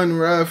and one,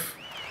 ref.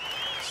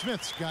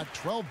 Smith's got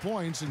 12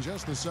 points in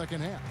just the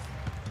second half.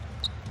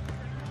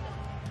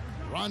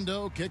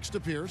 Rondo kicks to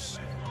Pierce.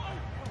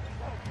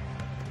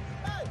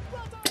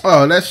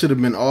 Oh, that should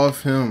have been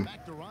off him.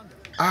 Back to Rondo.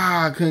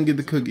 I couldn't get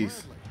the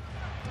cookies.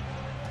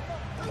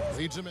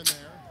 Leads him in there.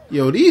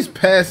 Yo, these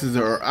passes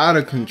are out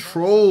of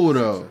control,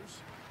 though.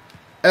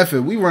 F it,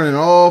 we running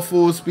all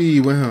full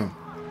speed with him.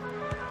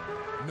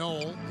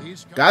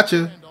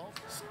 Gotcha.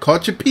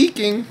 Caught you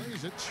peeking.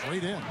 Plays it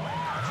straight in.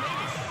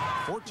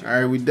 All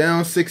right, we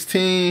down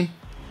 16.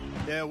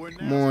 Yeah, we're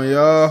Come on,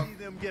 y'all. see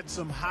them get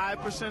some high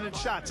percentage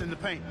shots in the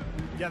paint.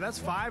 Yeah, that's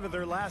 5 of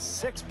their last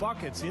 6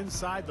 buckets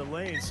inside the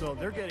lane, so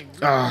they're getting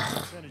really high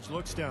percentage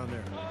looks down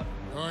there.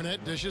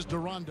 Garnett dishes to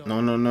Rondo.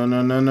 No, no, no,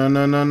 no, no, no,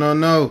 no, no, no,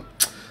 no.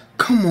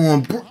 Come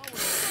on, bro.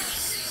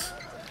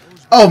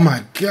 Oh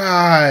my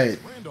God.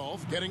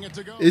 Randolph getting it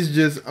to go. It's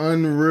just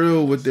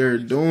unreal what they're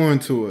doing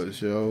to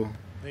us, yo.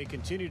 They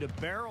continue to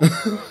barrel.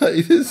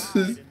 Like, this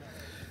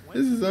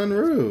is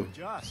unreal.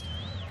 Just.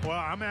 Well,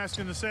 I'm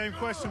asking the same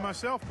question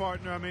myself,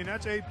 partner. I mean,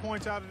 that's 8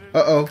 points out of it.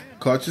 Uh-oh.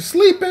 Caught you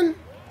sleeping.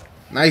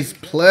 Nice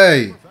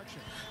play.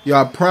 Yo,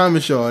 I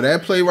promise y'all,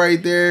 that play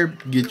right there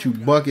get you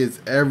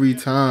buckets every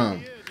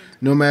time.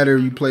 No matter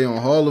if you play on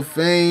Hall of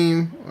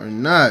Fame or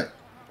not.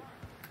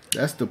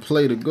 That's the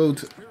play to go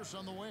to.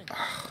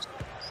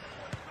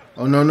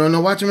 Oh, no, no, no.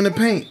 Watch him in the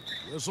paint.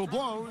 Whistle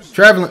blows.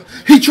 Traveling.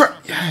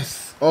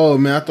 Yes. Oh,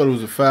 man, I thought it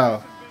was a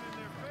foul.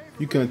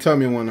 You couldn't tell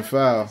me it wasn't a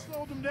foul.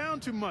 Slowed them down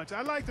too much.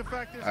 I like the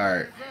fact that All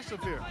right.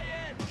 aggressive here.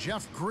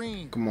 Jeff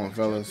Green. Come on,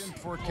 fellas.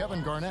 For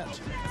Kevin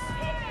Garnett.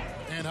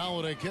 And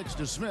Holiday kicks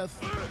to Smith.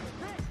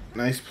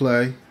 Nice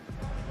play.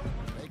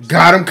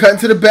 Got him cutting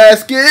to the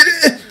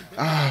basket.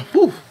 Ah,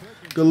 whew.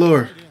 Good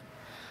Lord.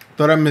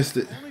 Thought I missed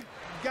it. Only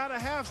got a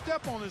half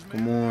step on his man.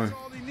 Come on. That's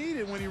all he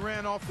needed when he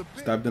ran off the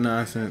pitch. Stop the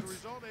nonsense.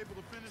 Result, able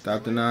to finish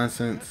Stop the lane.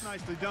 nonsense. That's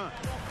nicely done.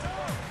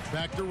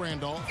 Back to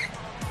Randolph.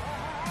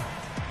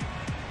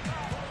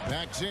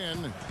 Backs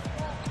in.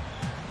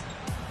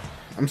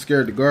 I'm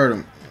scared to guard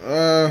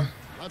him.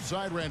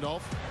 Outside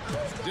Randolph.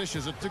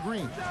 Dishes it to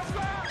Green.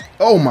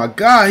 Oh my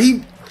God.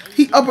 He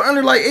up and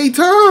under like 8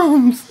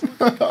 times.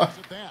 At that.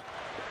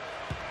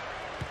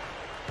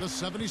 The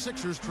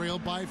 76ers trail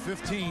by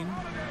 15.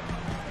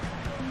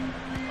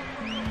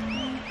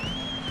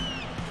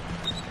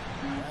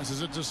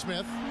 Passes it to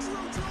Smith.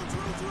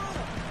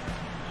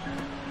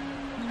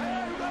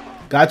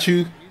 Got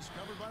you.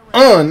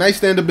 Nice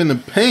stand up in the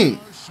paint.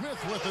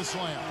 Smith with the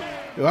slam.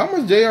 Yo, how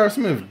much J.R.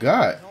 Smith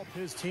got? Help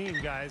his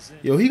team, guys.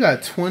 Yo, he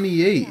got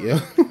 28, yo.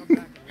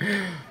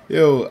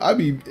 Yo, I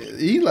be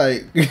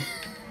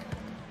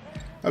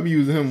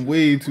using him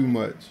way too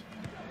much.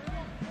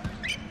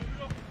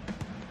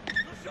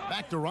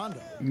 Back to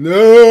Rondo.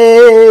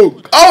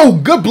 No. Oh,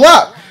 good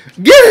block.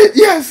 Get it.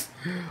 Yes.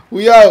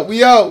 We out.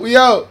 We out. We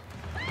out.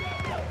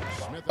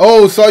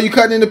 Oh, saw you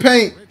cutting in the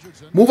paint.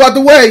 Move out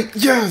the way.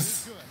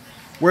 Yes.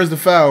 Where's the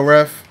foul,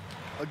 ref?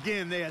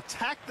 Again, they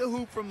attacked the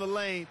hoop from the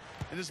lane.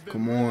 And it's been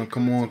Come on,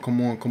 come on, come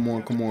on, come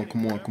on, come on,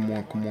 come on, come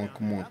on, come on,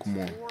 come on, come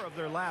on. 4 of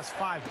their last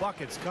 5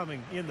 buckets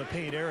coming in the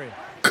paint area.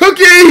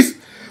 Cookies.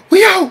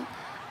 We out.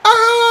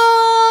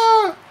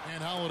 Ah.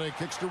 And Holiday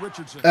kicks to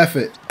Richardson. F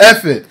it.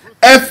 F it.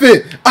 F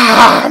it.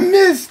 Ah, I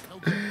missed.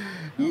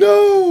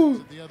 No.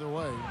 The other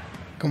way.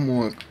 Come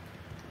on.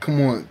 Come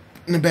on.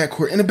 In the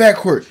backcourt. In the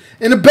backcourt.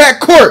 In the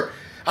backcourt.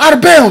 Out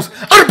of bounds.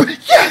 Out of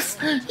Yes.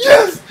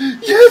 Yes.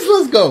 Yes.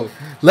 Let's go.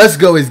 Let's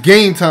go. It's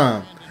game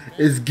time.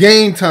 It's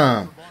game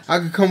time. I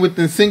could come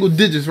within single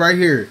digits right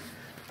here.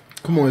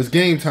 Come on. It's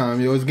game time,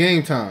 yo. It's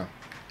game time.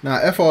 Nah,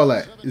 F all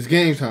that. It's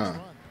game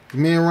time. It's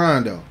me and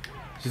Rondo.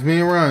 Just me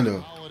and Rondo.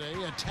 Holiday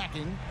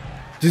attacking.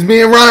 Just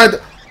me and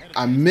Rondo.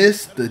 I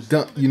missed the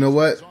dunk. You know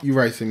what? You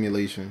right,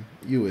 simulation.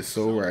 You is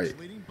so right.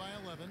 Leading by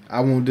 11.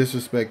 I won't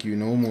disrespect you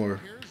no more.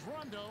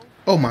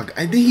 Oh my God.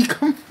 And then he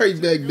come right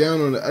back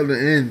down on the other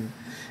end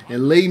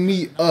and lay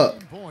me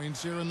up.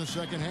 Points here in the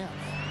second half.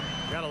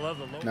 Gotta love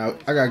the low. Now,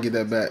 I got to get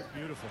that back.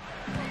 Beautiful.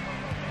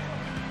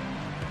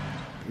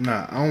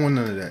 Nah, I don't want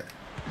none of that.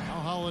 Now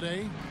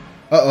Holiday.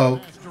 Uh-oh.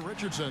 Pass to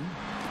Richardson.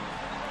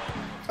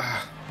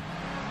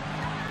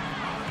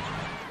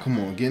 Come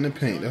on, get in the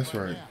paint. That's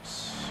right.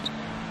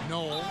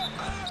 Noel.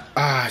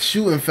 Ah,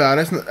 shooting foul.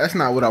 That's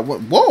not what I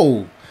want.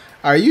 Whoa. All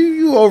right,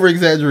 you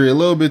over-exaggerate a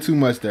little bit too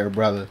much there,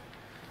 brother.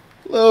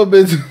 A little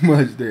bit too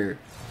much there.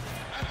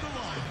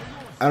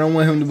 I don't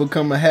want him to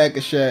become a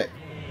hack-a-shack.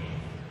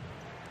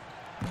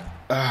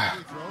 Ah.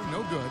 Throw,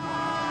 no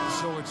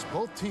good. So it's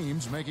both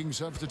teams making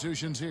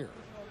substitutions here.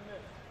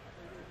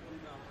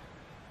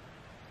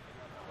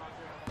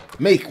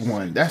 Make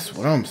one. That's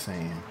what I'm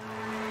saying.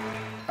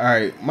 All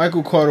right,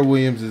 Michael Carter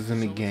Williams is in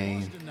the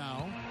game.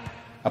 Now,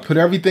 I put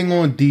everything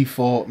on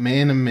default,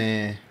 man to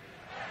man.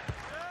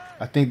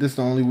 I think this is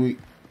the only week.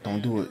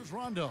 Don't do it. here's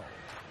Rondo.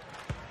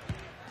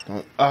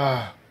 Don't.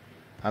 I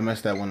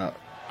messed that one up.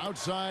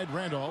 Outside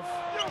Randolph.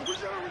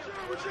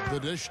 The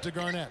dish to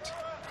Garnett.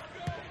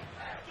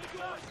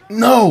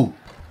 No.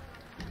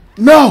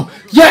 No.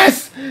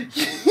 Yes.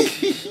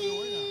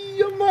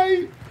 You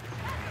might.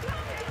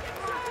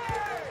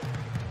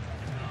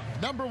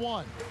 Number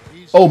 1.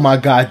 Oh my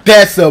God,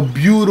 that's a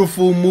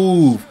beautiful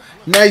move.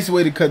 Nice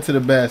way to cut to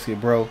the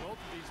basket, bro.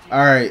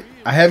 All right,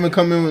 I haven't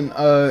come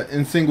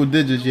in single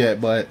digits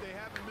yet, but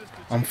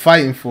I'm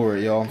fighting for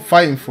it, y'all. I'm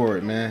fighting for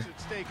it, man.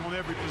 at stake on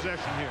every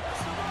possession here.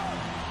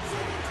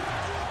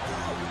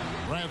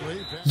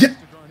 Bradley passes Yeah. to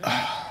Garnett.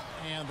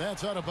 And And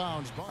that's out of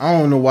bounds. I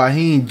don't know why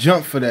he ain't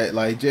jumped for that.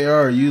 Like,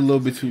 JR, you a little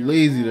bit too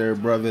lazy there,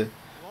 brother.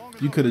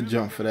 You could have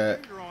jumped for that.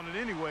 On it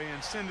anyway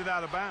and send it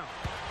out of bounds.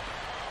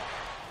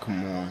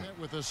 Come on.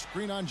 With a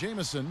screen on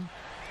Jamison.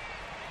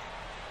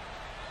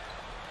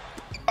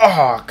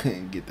 Oh, I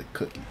couldn't get the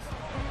cookies.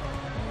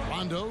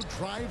 Rondo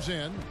drives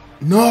in.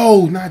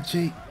 No, not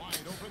Jake.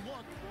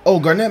 Oh,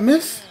 Garnett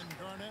missed?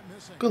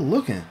 Good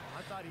looking.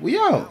 We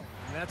out.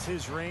 That's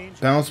his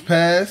range. Bounce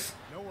pass.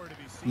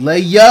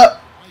 Lay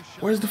up.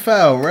 Where's the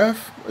foul,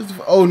 ref?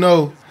 Oh,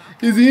 no.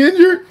 Is he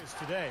injured?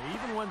 Today,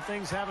 even when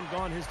things haven't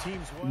gone his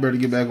team's way. Better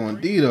get back on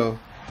D, though.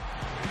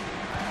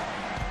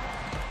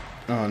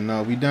 Oh,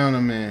 no. We down a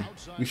man.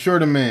 We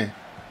short a man.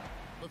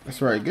 That's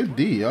right. Good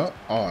D, y'all.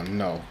 Oh,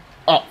 no.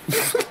 Oh.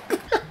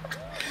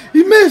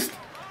 He missed.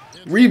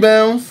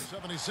 Rebounds.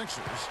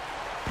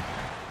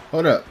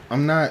 Hold up.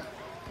 I'm not.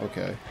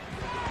 Okay.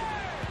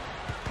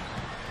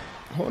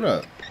 Hold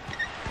up.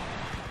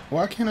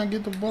 Why can't I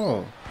get the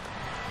ball?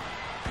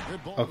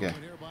 Okay.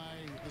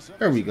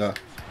 There we go.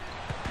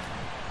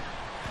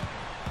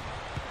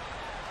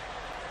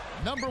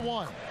 Number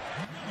one.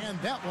 And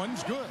that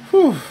one's good.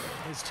 Whew.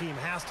 His team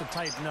has to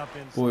tighten up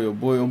in. Boy, oh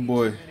boy, oh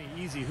boy.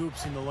 Many easy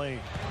hoops in the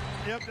lane.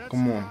 Yep, that's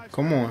Come on,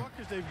 come on.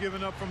 They've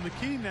given up from the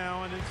key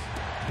now, and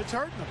it's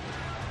hurting them.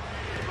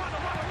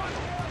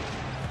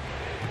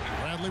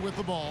 Bradley with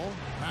the ball.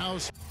 Now.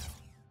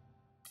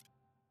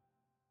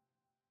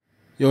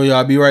 Yo,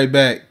 y'all, be right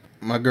back.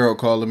 My girl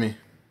calling me.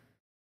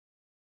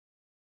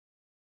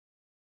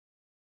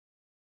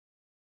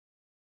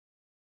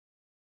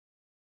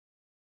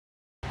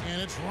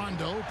 And it's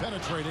Rondo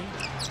penetrating.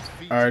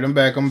 All right, I'm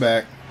back. I'm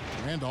back.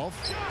 Randolph,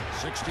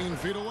 16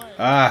 feet away.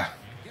 Ah,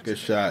 good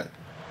shot.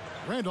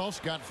 Randolph's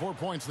got 4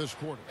 points this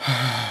quarter.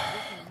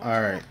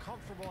 All right.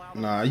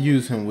 Nah, I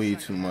use him way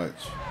too much.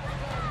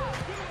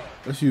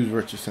 Let's use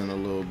Richardson a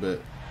little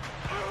bit.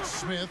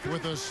 Smith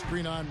with a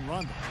screen on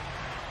Rondo.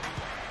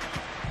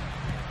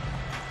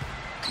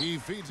 He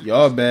feeds it.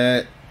 Y'all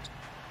bad.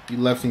 You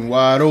left him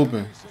wide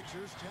open.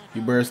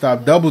 You better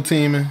stop double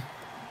teaming.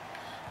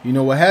 You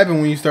know what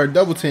happened when you start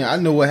double teaming? I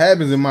know what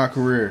happens in my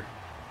career.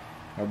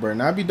 I better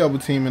not be double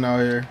teaming out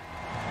here.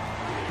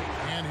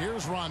 And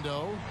here's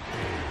Rondo.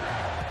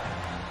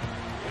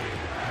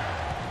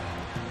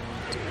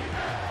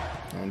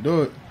 Don't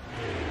do it.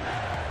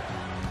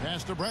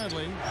 Pass to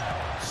Bradley.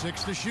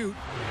 6 to shoot.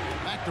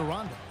 Back to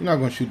Rondo. You're not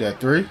gonna shoot that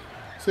three.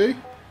 See?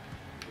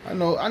 I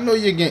know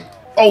you're getting.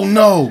 Oh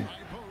no!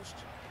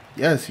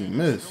 Yes, he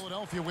missed.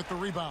 Philadelphia with the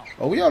rebound.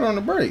 Oh, we out on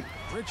the break.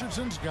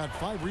 Richardson's got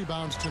 5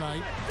 rebounds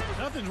tonight.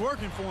 Nothing's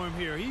working for him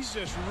here. He's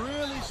just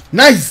really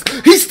Nice.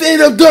 He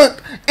stayed up,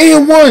 dunk,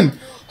 and one.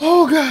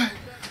 Oh God.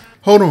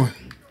 Hold on.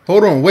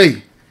 Hold on.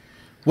 Wait.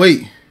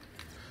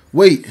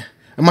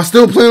 Am I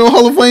still playing on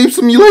Hall of Fame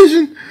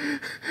simulation?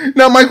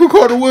 Not Michael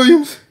Carter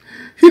Williams.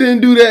 He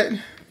didn't do that.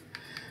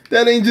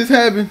 That ain't just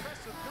happened.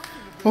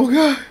 Oh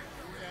God.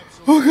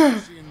 Oh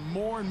God.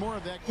 More and more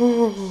of that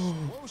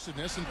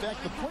explosiveness. In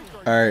fact, the point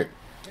guard. All right.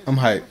 I'm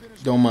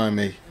hyped. Don't mind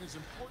me.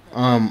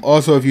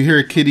 Also, if you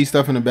hear kitty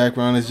stuff in the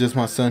background, it's just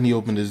my son. He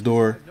opened his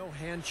door. No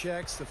hand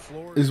checks. The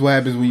floor. This is what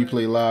happens when you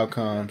play live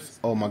comms.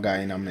 Oh my God,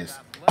 and I missed.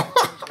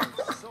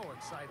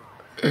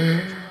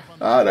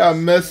 How'd I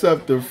mess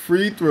up the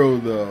free throw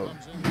though?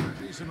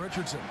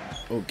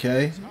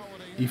 Okay.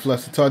 He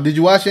flushed the talk. Did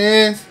you wash your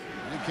hands?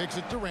 He kicks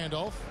it to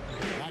Randolph.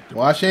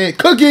 Wash your hands.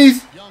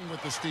 Cookies. Young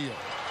with the steal.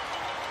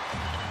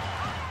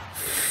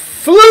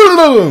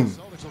 Flew.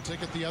 Celtics will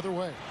take it the other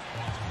way.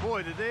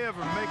 boy, did they ever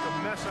make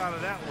a mess out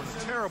of that one.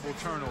 Terrible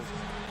turnover.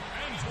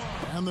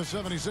 And the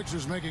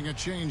 76ers making a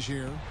change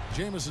here.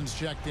 Jamison's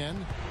checked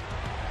in.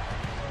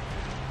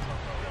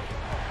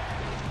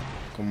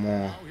 Come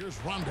on. Oh, here's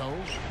Rondo.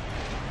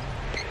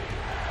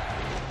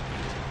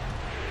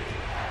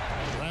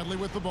 Bradley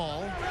with the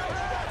ball.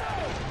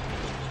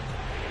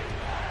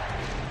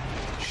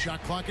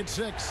 Shot clock at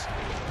 6.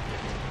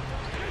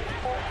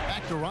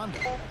 Back to Rondo.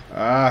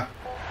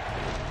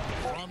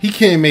 He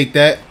can't make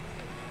that.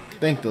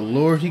 Thank the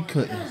Lord he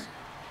couldn't.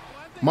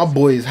 My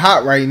boy is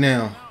hot right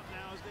now.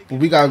 But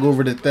we gotta go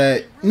over to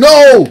that.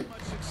 No!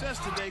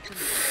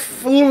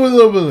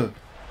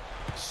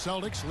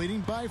 Celtics leading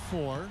by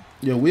 4.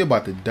 Yo, we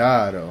about to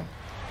die though.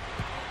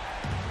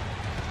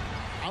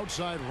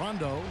 Outside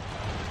Rondo.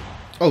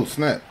 Oh,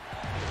 snap.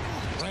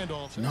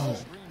 Randolph. No.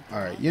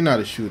 Alright, you're not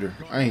a shooter.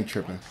 I ain't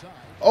tripping.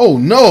 Oh,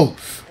 no!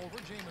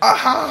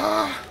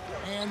 Aha!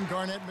 And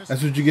Garnett missed.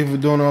 That's what you get for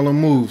doing all the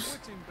moves.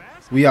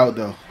 We out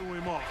though.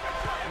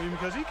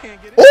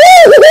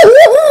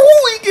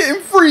 Oh! He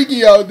getting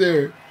freaky out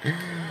there.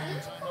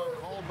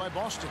 Called by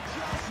Boston.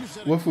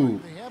 What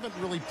food? They haven't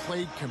really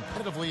played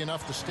competitively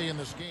enough to stay in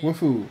this game. What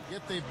food?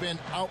 Yet they've been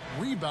out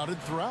rebounded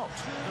throughout.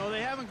 No,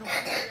 they haven't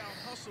completely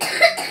out-hustled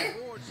the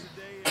boards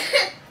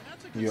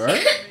today. You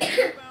alright?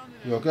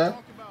 You okay?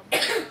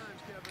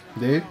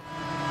 Dave?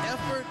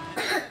 Effort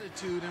and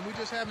attitude, and we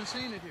just haven't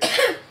seen it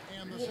here.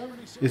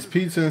 It's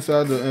pizza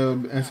inside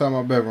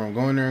my bedroom.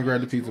 Go in there and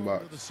grab the pizza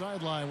box. The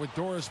sideline with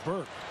Doris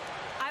Burke.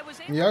 I was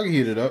able Yeah, I can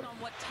heat it up. on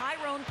what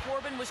Tyrone Tyrone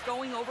Corbin was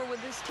going over with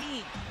his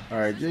team. All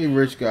right, Jay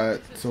Rich got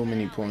so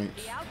many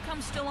points. The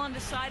outcome's still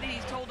undecided.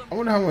 He's told him. I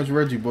wonder how much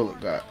Reggie Bullock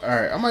got. All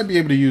right, I might be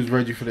able to use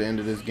Reggie for the end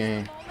of this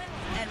game.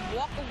 And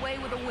walk away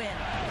with a win.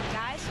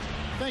 Guys?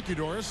 Thank you,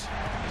 Doris.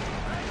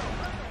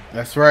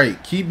 That's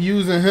right. Keep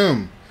using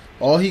him.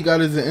 All he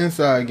got is an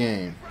inside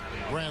game.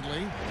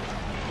 Bradley.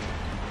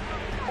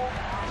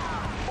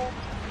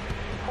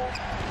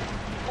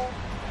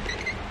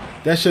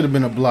 That should have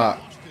been a block.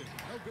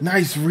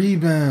 Nice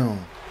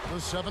rebound. The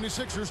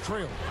 76ers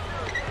trail.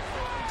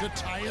 To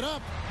tie it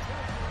up.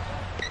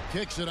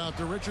 Kicks it out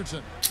to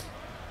Richardson.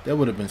 That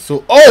would have been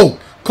so... Oh!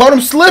 Caught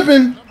him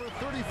slipping! Number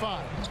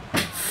 35.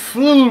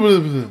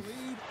 All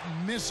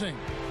Missing.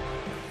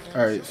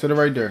 right, set it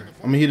right there.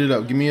 I'm going to heat it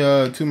up. Give me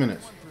 2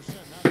 minutes.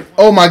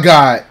 Oh, my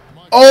God.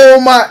 Oh,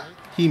 my...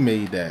 He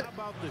made that.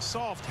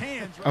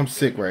 I'm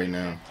sick right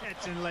now.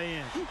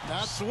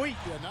 Sweet.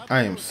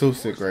 I am so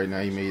sick right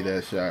now. He made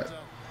that shot.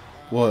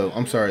 Well,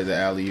 I'm sorry, the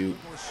alley-oop.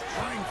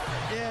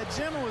 Yeah,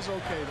 Jimmy was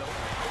okay,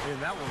 though.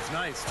 And that was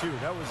nice, too.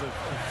 That was a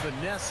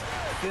finesse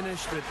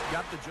finish that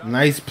got the job.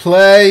 Nice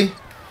play.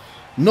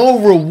 No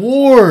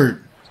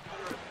reward.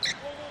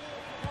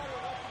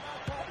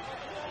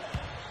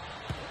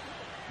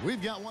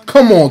 We've got one.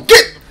 Come on.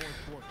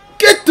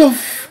 Get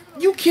the...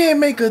 You can't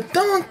make a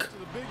dunk.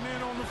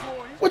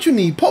 What you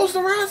need,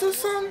 posterize or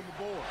something?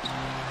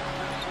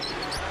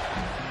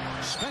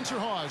 Spencer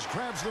Hawes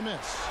grabs the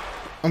miss.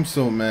 I'm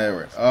so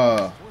mad.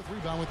 Fourth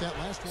rebound with that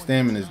last one.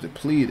 Stamina is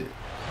depleted.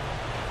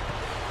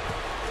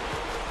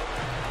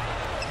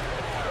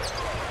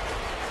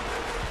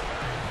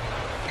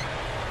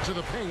 To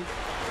the paint.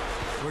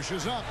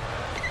 Pushes up.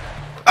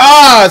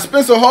 Ah,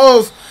 Spencer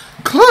Hawes.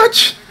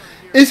 Clutch?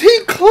 Is he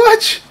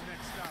clutch?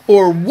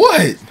 Or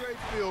what?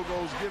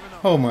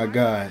 Oh my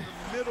God.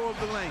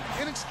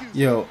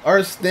 Yo,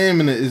 our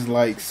stamina is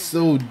like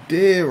so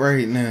dead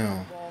right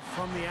now.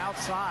 From the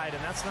outside,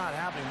 and that's not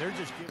happening. They're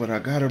just. But I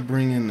gotta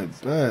bring in the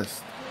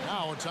best.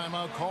 Now a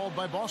timeout called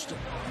by Boston.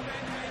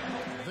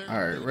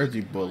 All right, Reggie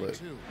Bullock.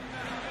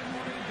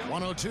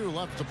 102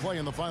 left to play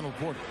in the final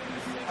quarter.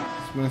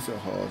 Spencer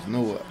Hawes,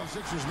 no up.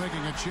 Sixers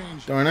making a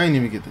change. Darn, I didn't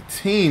even get the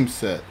team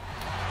set.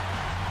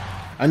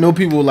 I know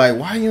people were like,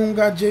 why you don't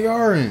got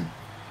JR in?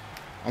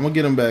 I'm gonna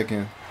get him back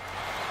in.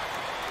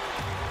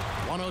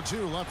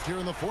 102 left here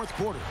in the fourth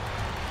quarter.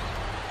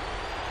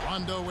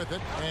 Rondo with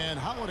it, and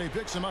Holiday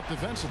picks him up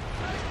defensively.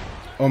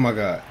 Oh my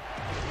God.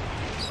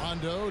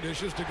 Rondo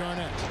dishes to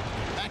Garnett.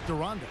 Back to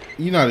Rondo.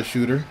 You're not a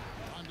shooter.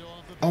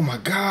 Oh my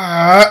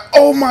God.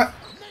 Oh my.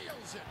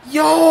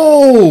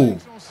 Yo.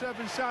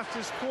 7 shots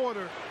this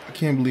quarter. I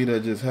can't believe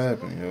that just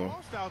happened, yo.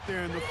 Out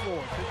there in the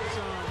fourth. It's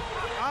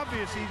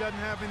obvious he doesn't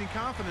have any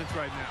confidence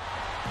right now.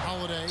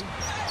 Holiday.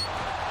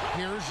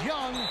 Here's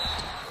Young.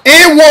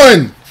 And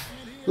one.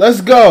 Let's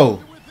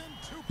go.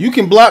 You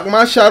can block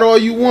my shot all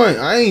you want.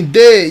 I ain't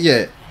dead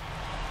yet.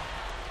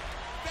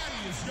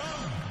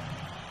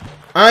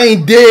 I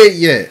ain't dead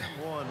yet.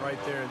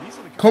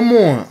 Come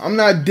on. I'm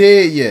not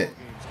dead yet.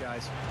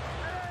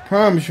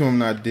 Promise you I'm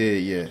not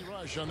dead yet.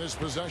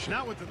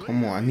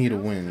 Come on. I need a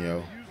win,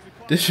 yo.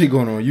 This shit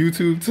going on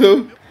YouTube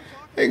too.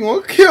 They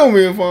gonna kill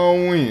me if I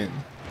don't win.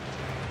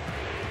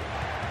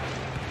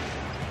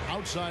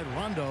 Outside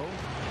Rondo.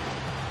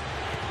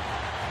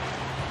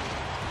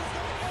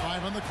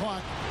 5 on the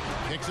clock.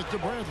 Kicks it to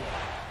Bradley.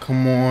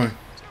 Come on.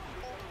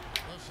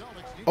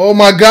 Oh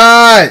my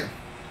God.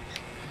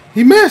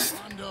 He missed.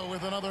 Rondo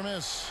with another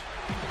miss.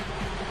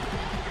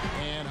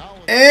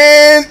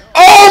 And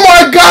oh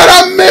my God,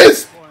 I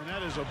missed. Boy, and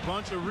that is a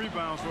bunch of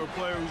rebounds for a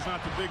player who's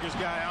not the biggest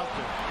guy out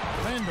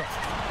there. Randall.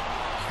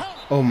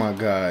 Oh my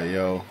God,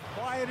 yo.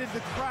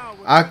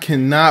 I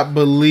cannot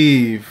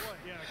believe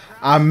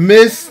I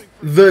missed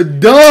the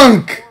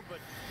dunk.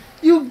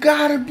 You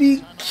gotta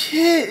be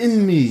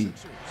kidding me.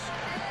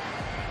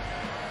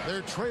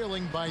 They're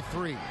trailing by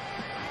 3.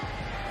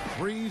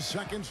 3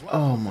 seconds left.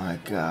 Oh my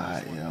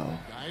God, yo.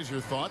 Guys,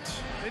 your thoughts?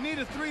 They need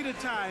a 3 to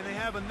tie, and they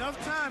have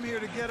enough time here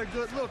to get a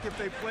good look if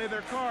they play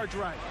their cards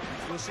right.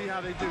 We'll see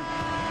how they do.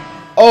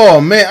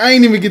 Oh man, I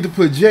ain't even get to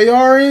put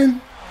JR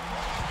in.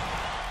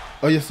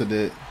 Oh yes, I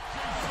did.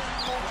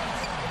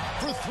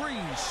 For 3,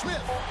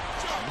 Smith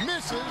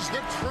misses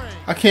the tray.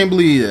 I can't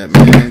believe that,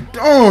 man.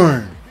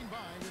 Darn.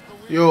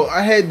 Yo,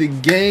 I had the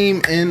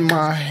game in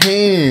my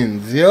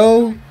hands,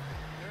 yo.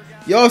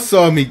 Y'all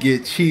saw me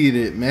get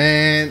cheated,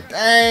 man.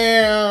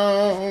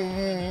 Damn.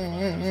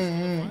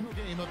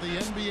 Game of the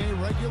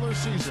NBA regular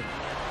season.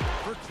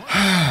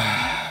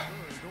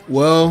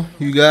 Well,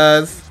 you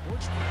guys,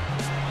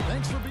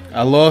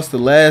 I lost the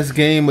last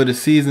game of the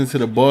season to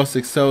the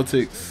Boston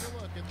Celtics.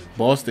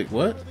 Boston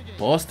what?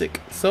 Boston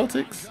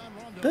Celtics?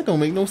 That don't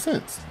make no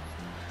sense.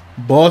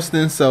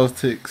 Boston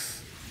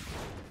Celtics.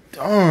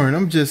 Darn,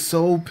 I'm just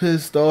so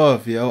pissed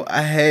off, yo.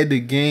 I had the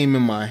game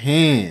in my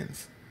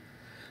hands.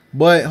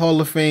 But Hall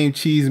of Fame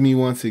cheesed me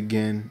once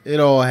again. It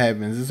all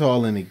happens. It's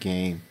all in the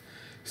game.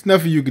 There's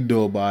nothing you can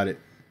do about it.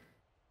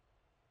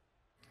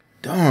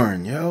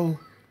 Darn,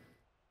 yo.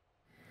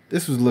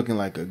 This was looking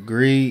like a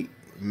great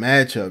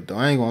matchup though.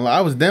 I ain't gonna lie.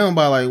 I was down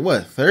by like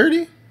what,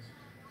 30?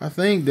 I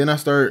think. Then I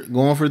start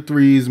going for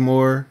threes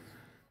more.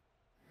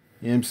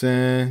 You know what I'm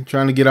saying?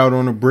 Trying to get out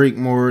on the break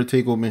more,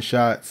 take open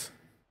shots.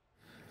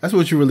 That's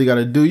what you really got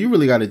to do. You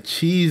really got to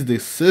cheese the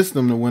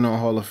system to win on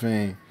Hall of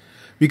Fame.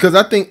 Because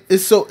I think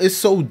it's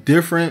so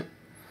different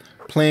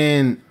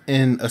playing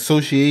in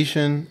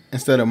association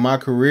instead of my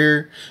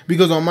career.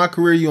 Because on my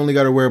career, you only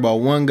got to worry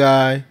about one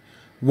guy,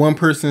 one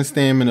person's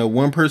stamina,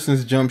 one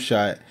person's jump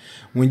shot.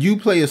 When you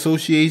play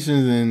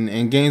associations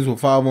and games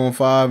with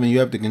 5-on-5 and you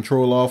have to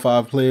control all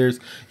 5 players,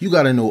 you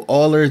got to know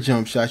all their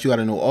jump shots. You got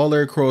to know all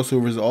their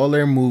crossovers, all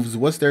their moves,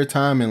 what's their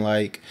timing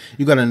like.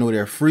 You got to know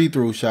their free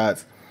throw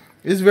shots.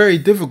 It's very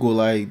difficult.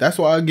 Like, that's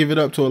why I give it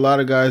up to a lot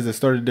of guys that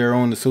started their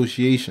own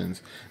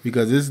associations,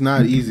 because it's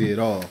not easy at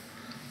all.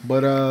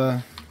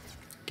 But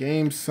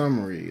game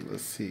summary,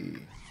 let's see.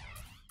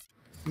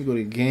 Let me go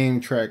to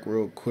game track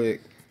real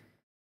quick.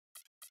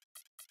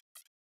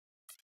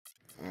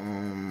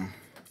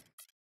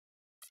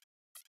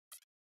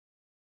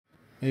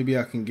 Maybe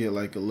I can get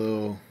like a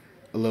little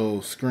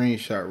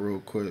screenshot real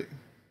quick,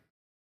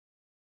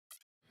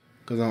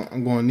 cause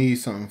I'm gonna need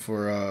something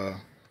for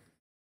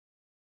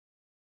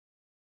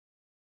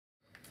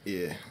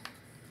yeah,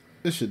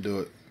 this should do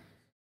it.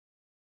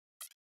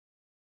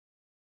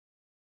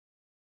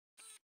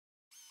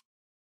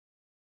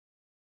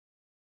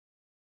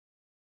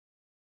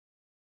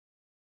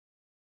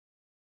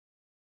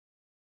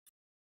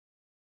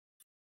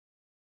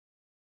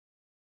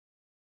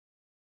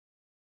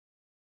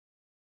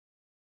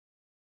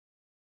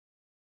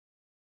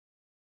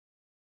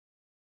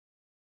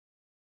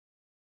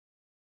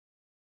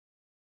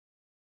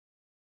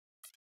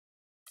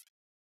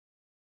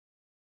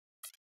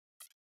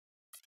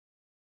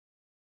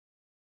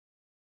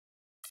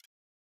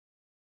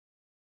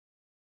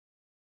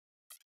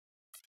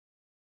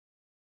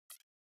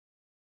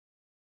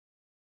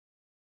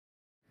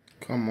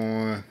 Come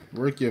on,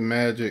 work your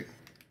magic.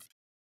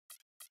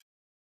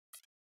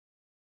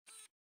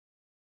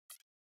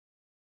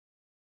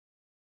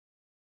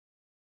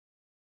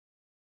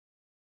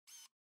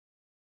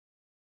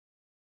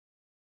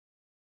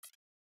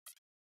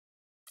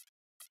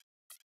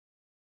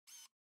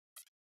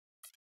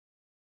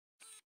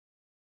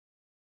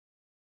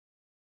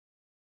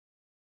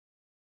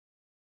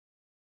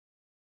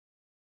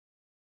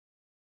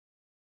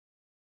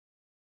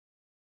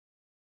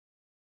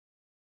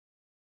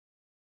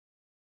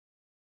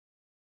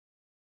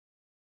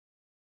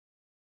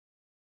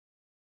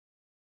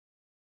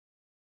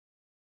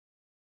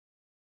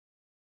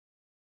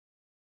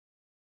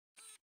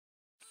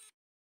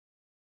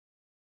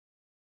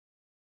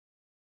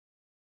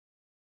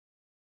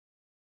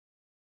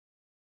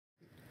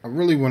 I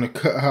really want to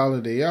cut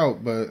Holiday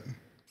out, but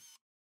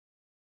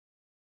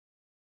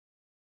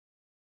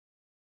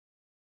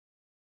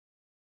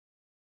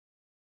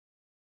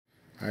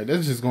all right,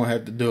 that's just gonna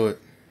have to do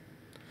it.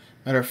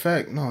 Matter of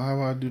fact, no, how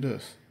do I do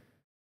this?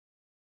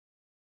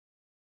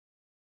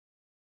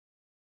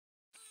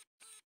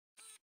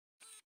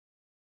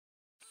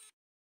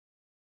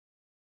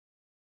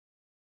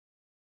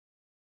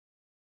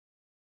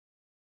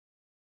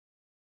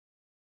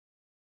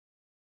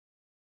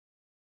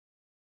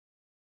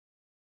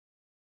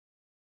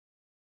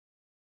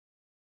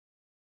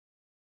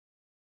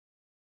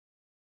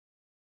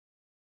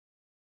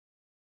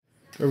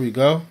 There we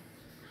go.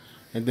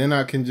 And then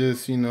I can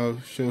just, you know,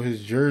 show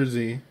his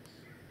jersey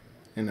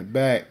in the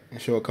back and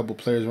show a couple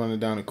players running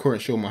down the court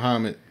and show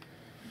Muhammad.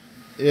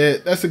 Yeah,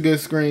 that's a good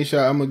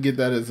screenshot. I'm going to get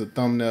that as a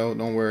thumbnail.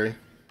 Don't worry.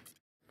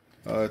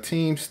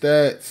 Team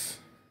stats.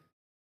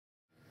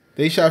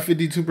 They shot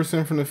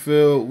 52% from the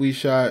field. We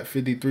shot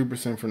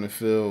 53% from the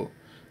field.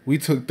 We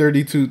took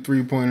 32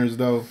 3-pointers,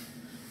 though. You know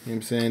what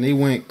I'm saying? They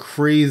went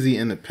crazy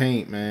in the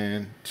paint,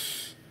 man.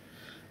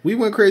 We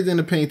went crazy in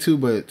the paint too,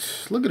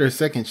 but look at their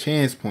second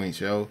chance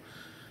points, yo.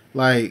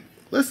 Like,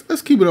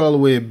 let's keep it all the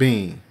way at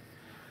Bean.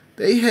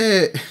 They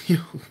had,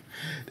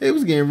 they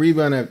was getting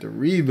rebound after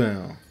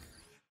rebound.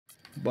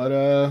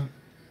 But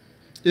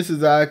this is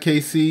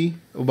IKC,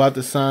 about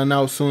to sign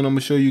out soon. I'm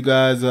gonna show you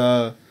guys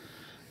a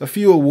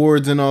few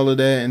awards and all of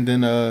that, and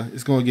then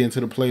it's gonna get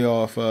into the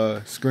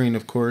playoff screen,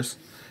 of course.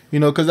 You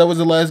know, because that was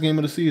the last game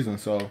of the season,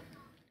 so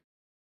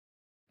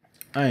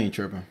I ain't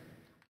tripping.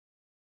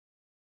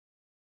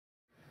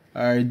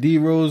 All right, D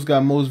Rose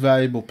got most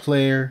valuable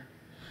player,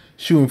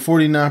 shooting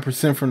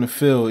 49% from the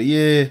field.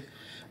 Yeah,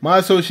 my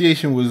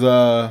association was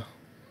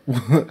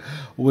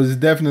was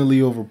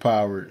definitely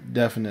overpowered.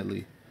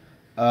 Definitely.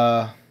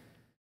 Rookie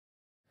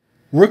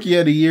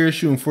of the year,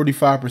 shooting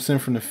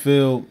 45% from the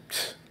field.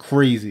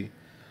 Crazy.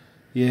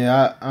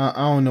 Yeah, I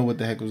don't know what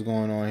the heck was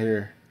going on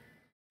here.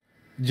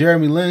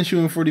 Jeremy Lin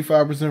shooting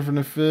 45% from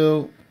the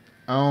field.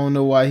 I don't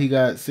know why he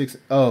got 6.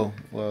 Oh,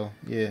 well,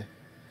 yeah.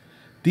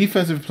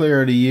 Defensive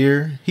player of the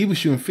year. He was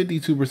shooting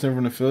 52%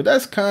 from the field.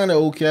 That's kind of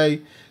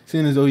okay,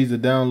 seeing as though he's a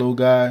down low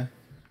guy.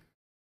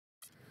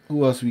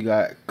 Who else we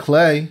got?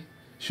 Clay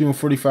shooting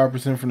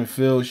 45% from the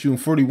field, shooting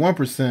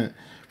 41%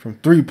 from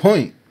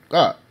 3-point.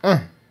 God.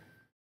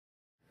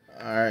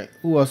 All right,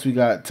 who else we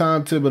got?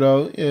 Tom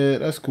Thibodeau. Yeah,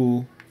 that's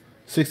cool.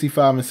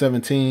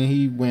 65-17.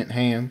 He went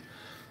ham.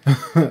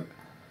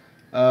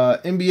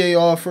 NBA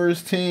All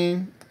First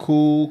Team.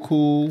 Cool.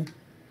 Cool.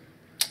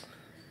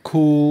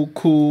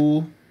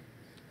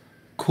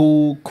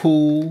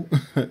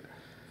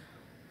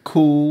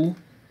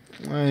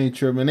 I ain't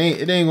tripping.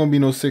 It ain't gonna be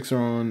no Sixer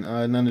on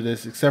none of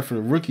this except for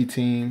the rookie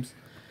teams.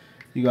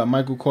 You got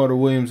Michael Carter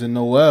Williams and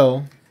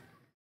Noel.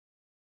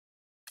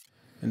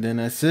 And then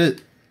that's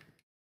it.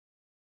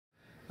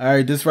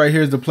 Alright, this right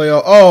here is the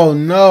playoff. Oh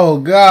no,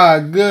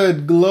 God,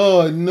 good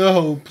Lord,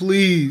 no,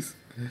 please.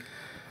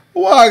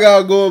 Why I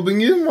gotta go up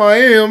against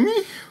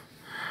Miami?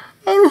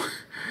 I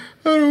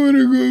don't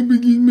wanna go up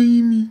against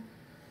Miami.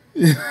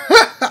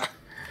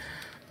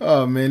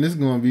 Oh man, this is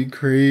gonna be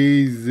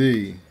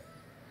crazy.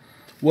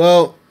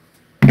 Well,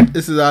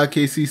 this is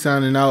IKC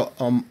signing out.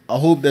 I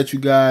hope that you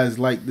guys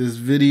like this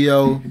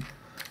video.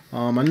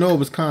 I know it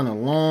was kind of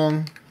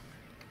long,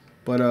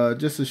 but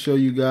just to show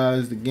you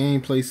guys the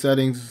gameplay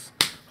settings,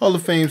 Hall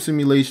of Fame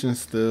simulation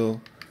still.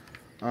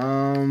 But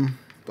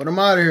I'm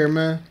out of here,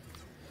 man.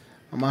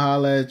 I'm gonna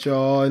holla at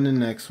y'all in the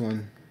next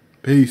one.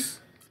 Peace.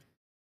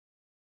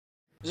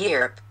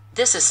 Yerp,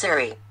 this is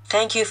Siri.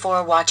 Thank you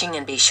for watching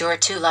and be sure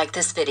to like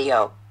this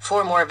video.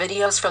 For more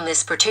videos from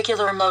this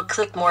particular mode,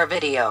 click more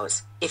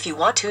videos. If you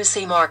want to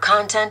see more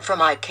content from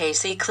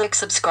IKC, click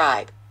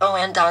subscribe. Oh,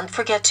 and don't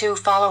forget to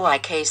follow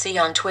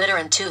IKC on Twitter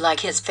and to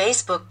like his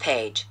Facebook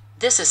page.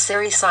 This is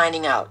Siri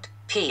signing out.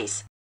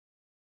 Peace.